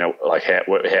thing, you know, like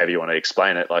however you want to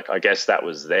explain it. Like, I guess that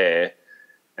was there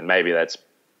and maybe that's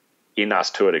in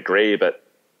us to a degree, but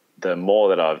the more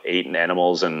that I've eaten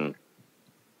animals and,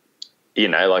 you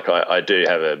know, like I do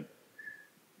have a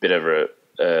bit of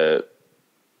a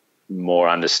more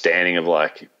understanding of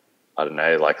like, I don't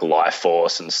know, like life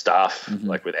force and stuff,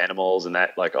 like with animals and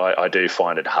that, like I do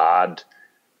find it hard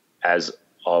as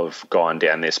I've gone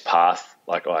down this path.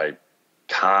 Like I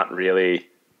can't really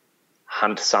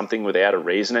hunt something without a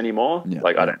reason anymore. Yeah,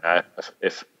 like I don't know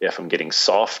if I'm getting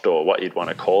soft or what you'd want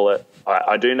to call it.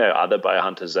 I do know other bow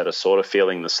hunters that are sort of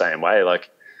feeling the same way.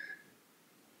 Like,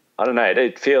 I don't know,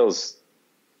 it feels,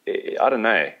 I don't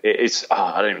know. It's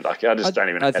I don't even like. I just don't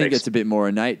even. I think it's a bit more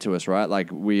innate to us, right?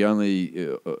 Like we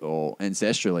only, or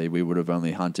ancestrally, we would have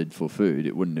only hunted for food.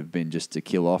 It wouldn't have been just to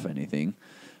kill off anything.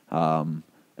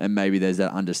 And maybe there's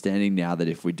that understanding now that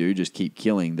if we do just keep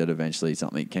killing, that eventually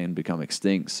something can become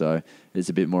extinct. So it's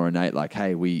a bit more innate. Like,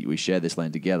 hey, we share this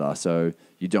land together, so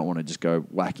you don't want to just go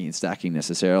whacking and stacking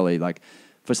necessarily. Like,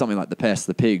 for something like the pests,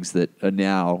 the pigs that are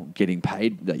now getting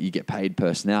paid, that you get paid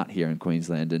per snout here in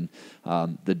Queensland, and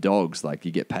the dogs, like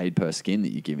you get paid per skin that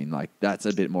you're giving, like that's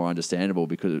a bit more understandable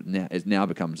because it now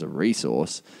becomes a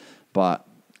resource. But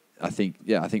I think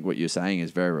what you're saying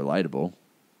is very relatable.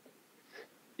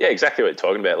 Yeah, exactly what you're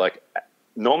talking about. Like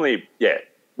normally,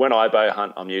 when I bow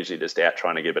hunt, I'm usually just out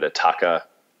trying to get a bit of tucker.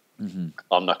 Mm-hmm.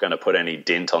 I'm not going to put any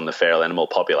dint on the feral animal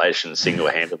population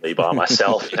single-handedly by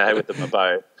myself, you know, with my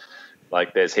bow.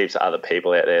 Like there's heaps of other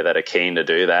people out there that are keen to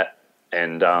do that.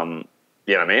 And, you know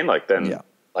what I mean? Like then,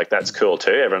 like that's cool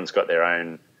too. Everyone's got their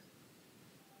own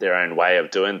way of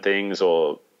doing things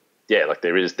or like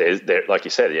there's like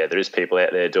you said, there is people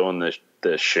out there doing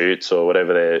the shoots or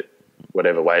whatever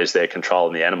ways they're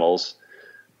controlling the animals.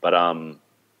 But, I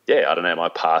don't know. My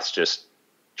path's just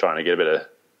trying to get a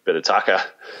bit of tucker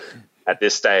at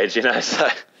this stage, you know, so.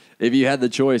 If you had the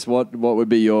choice, what would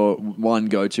be your one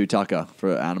go-to tucker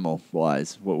for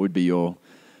animal-wise? What would be your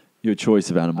choice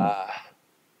of animal?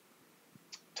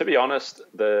 To be honest,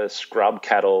 the scrub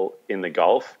cattle in the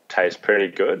Gulf taste pretty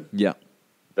good. Yeah.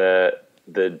 The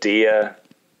deer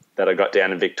that I got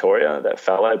down in Victoria, that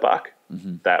fallow buck,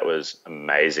 that was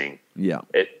amazing. Yeah.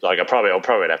 I'll probably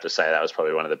have to say that was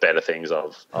probably one of the better things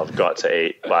I've got to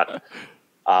eat, but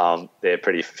they're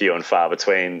pretty few and far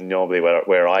between normally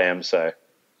where I am, so.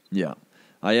 Yeah,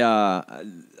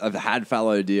 I've had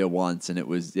fallow deer once, and it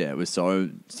was so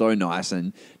nice,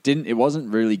 and it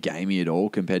wasn't really gamey at all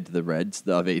compared to the reds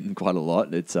that I've eaten quite a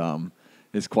lot. It's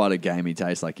It's quite a gamey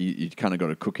taste. Like you kind of got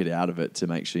to cook it out of it to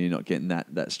make sure you're not getting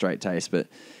that straight taste. But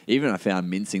even I found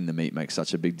mincing the meat makes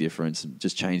such a big difference. It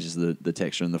just changes the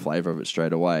texture and the flavor of it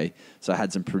straight away. So I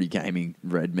had some pretty gamey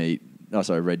red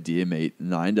deer meat,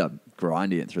 and I ended up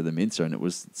grinding it through the mincer, and it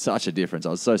was such a difference. I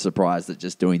was so surprised that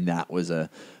just doing that was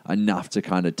enough to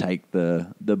kind of take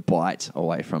the bite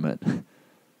away from it.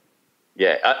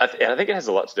 Yeah, I think it has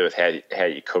a lot to do with how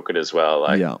you cook it as well.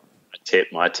 Like, yeah.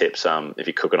 My tips, if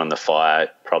you cook it on the fire,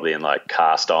 probably in like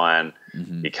cast iron,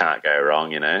 you can't go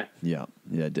wrong, you know? Yeah,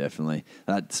 definitely.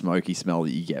 That smoky smell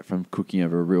that you get from cooking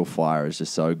over a real fire is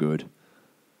just so good.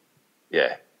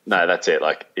 Yeah. No, that's it.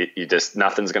 Like, you just,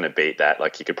 nothing's going to beat that.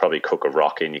 Like, you could probably cook a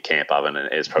rock in your camp oven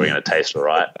and it's probably going to taste all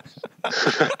right.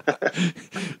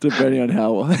 Depending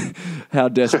on how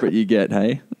desperate you get,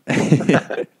 hey?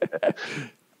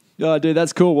 Oh, dude,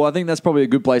 that's cool. Well, I think that's probably a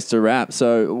good place to wrap.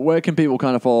 So where can people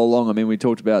kind of follow along? I mean, we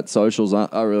talked about socials.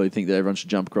 I really think that everyone should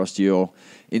jump across to your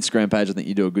Instagram page. I think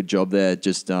you do a good job there,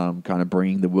 just kind of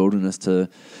bringing the wilderness to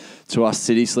us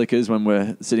city slickers when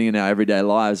we're sitting in our everyday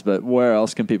lives. But where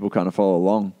else can people kind of follow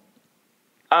along?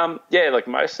 Yeah, like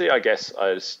mostly, I guess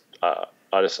I'm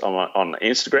on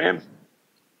Instagram.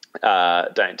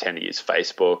 Don't tend to use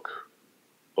Facebook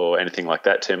or anything like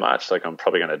that too much. Like, I'm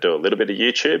probably going to do a little bit of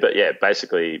YouTube, but yeah,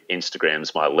 basically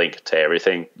Instagram's my link to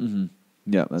everything. Mm-hmm.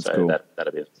 Yeah, that's cool.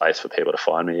 That'll be a place for people to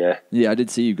find me. Yeah. Yeah, I did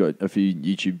see you've got a few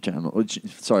YouTube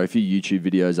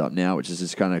videos up now, which is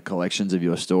just kind of collections of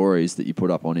your stories that you put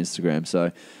up on Instagram.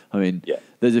 So, I mean,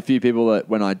 there's a few people that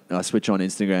when I switch on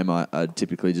Instagram, I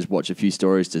typically just watch a few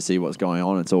stories to see what's going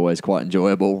on. It's always quite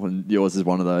enjoyable, and yours is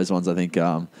one of those ones. I think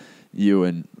you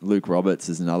and Luke Roberts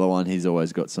is another one. He's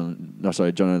always got John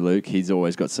and Luke. He's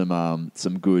always got some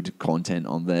good content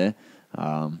on there.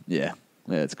 Yeah,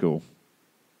 it's cool.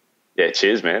 Yeah,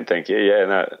 cheers, man. Thank you. Yeah,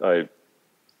 no,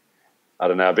 I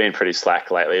don't know. I've been pretty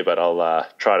slack lately, but I'll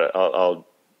try to. I'm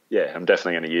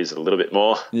definitely going to use it a little bit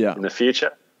more in the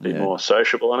future. Be more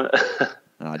sociable on it.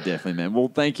 Definitely, man.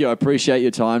 Well, thank you. I appreciate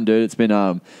your time, dude. It's been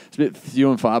it's a bit few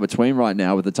and far between right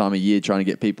now with the time of year trying to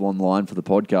get people online for the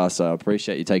podcast. So I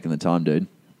appreciate you taking the time, dude.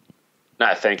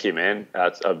 No, thank you, man.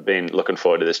 I've been looking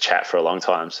forward to this chat for a long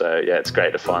time. So yeah, it's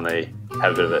great to finally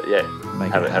have a bit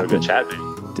of have a good chat,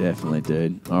 man. Definitely,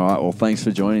 dude. All right. Well, thanks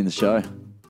for joining the show.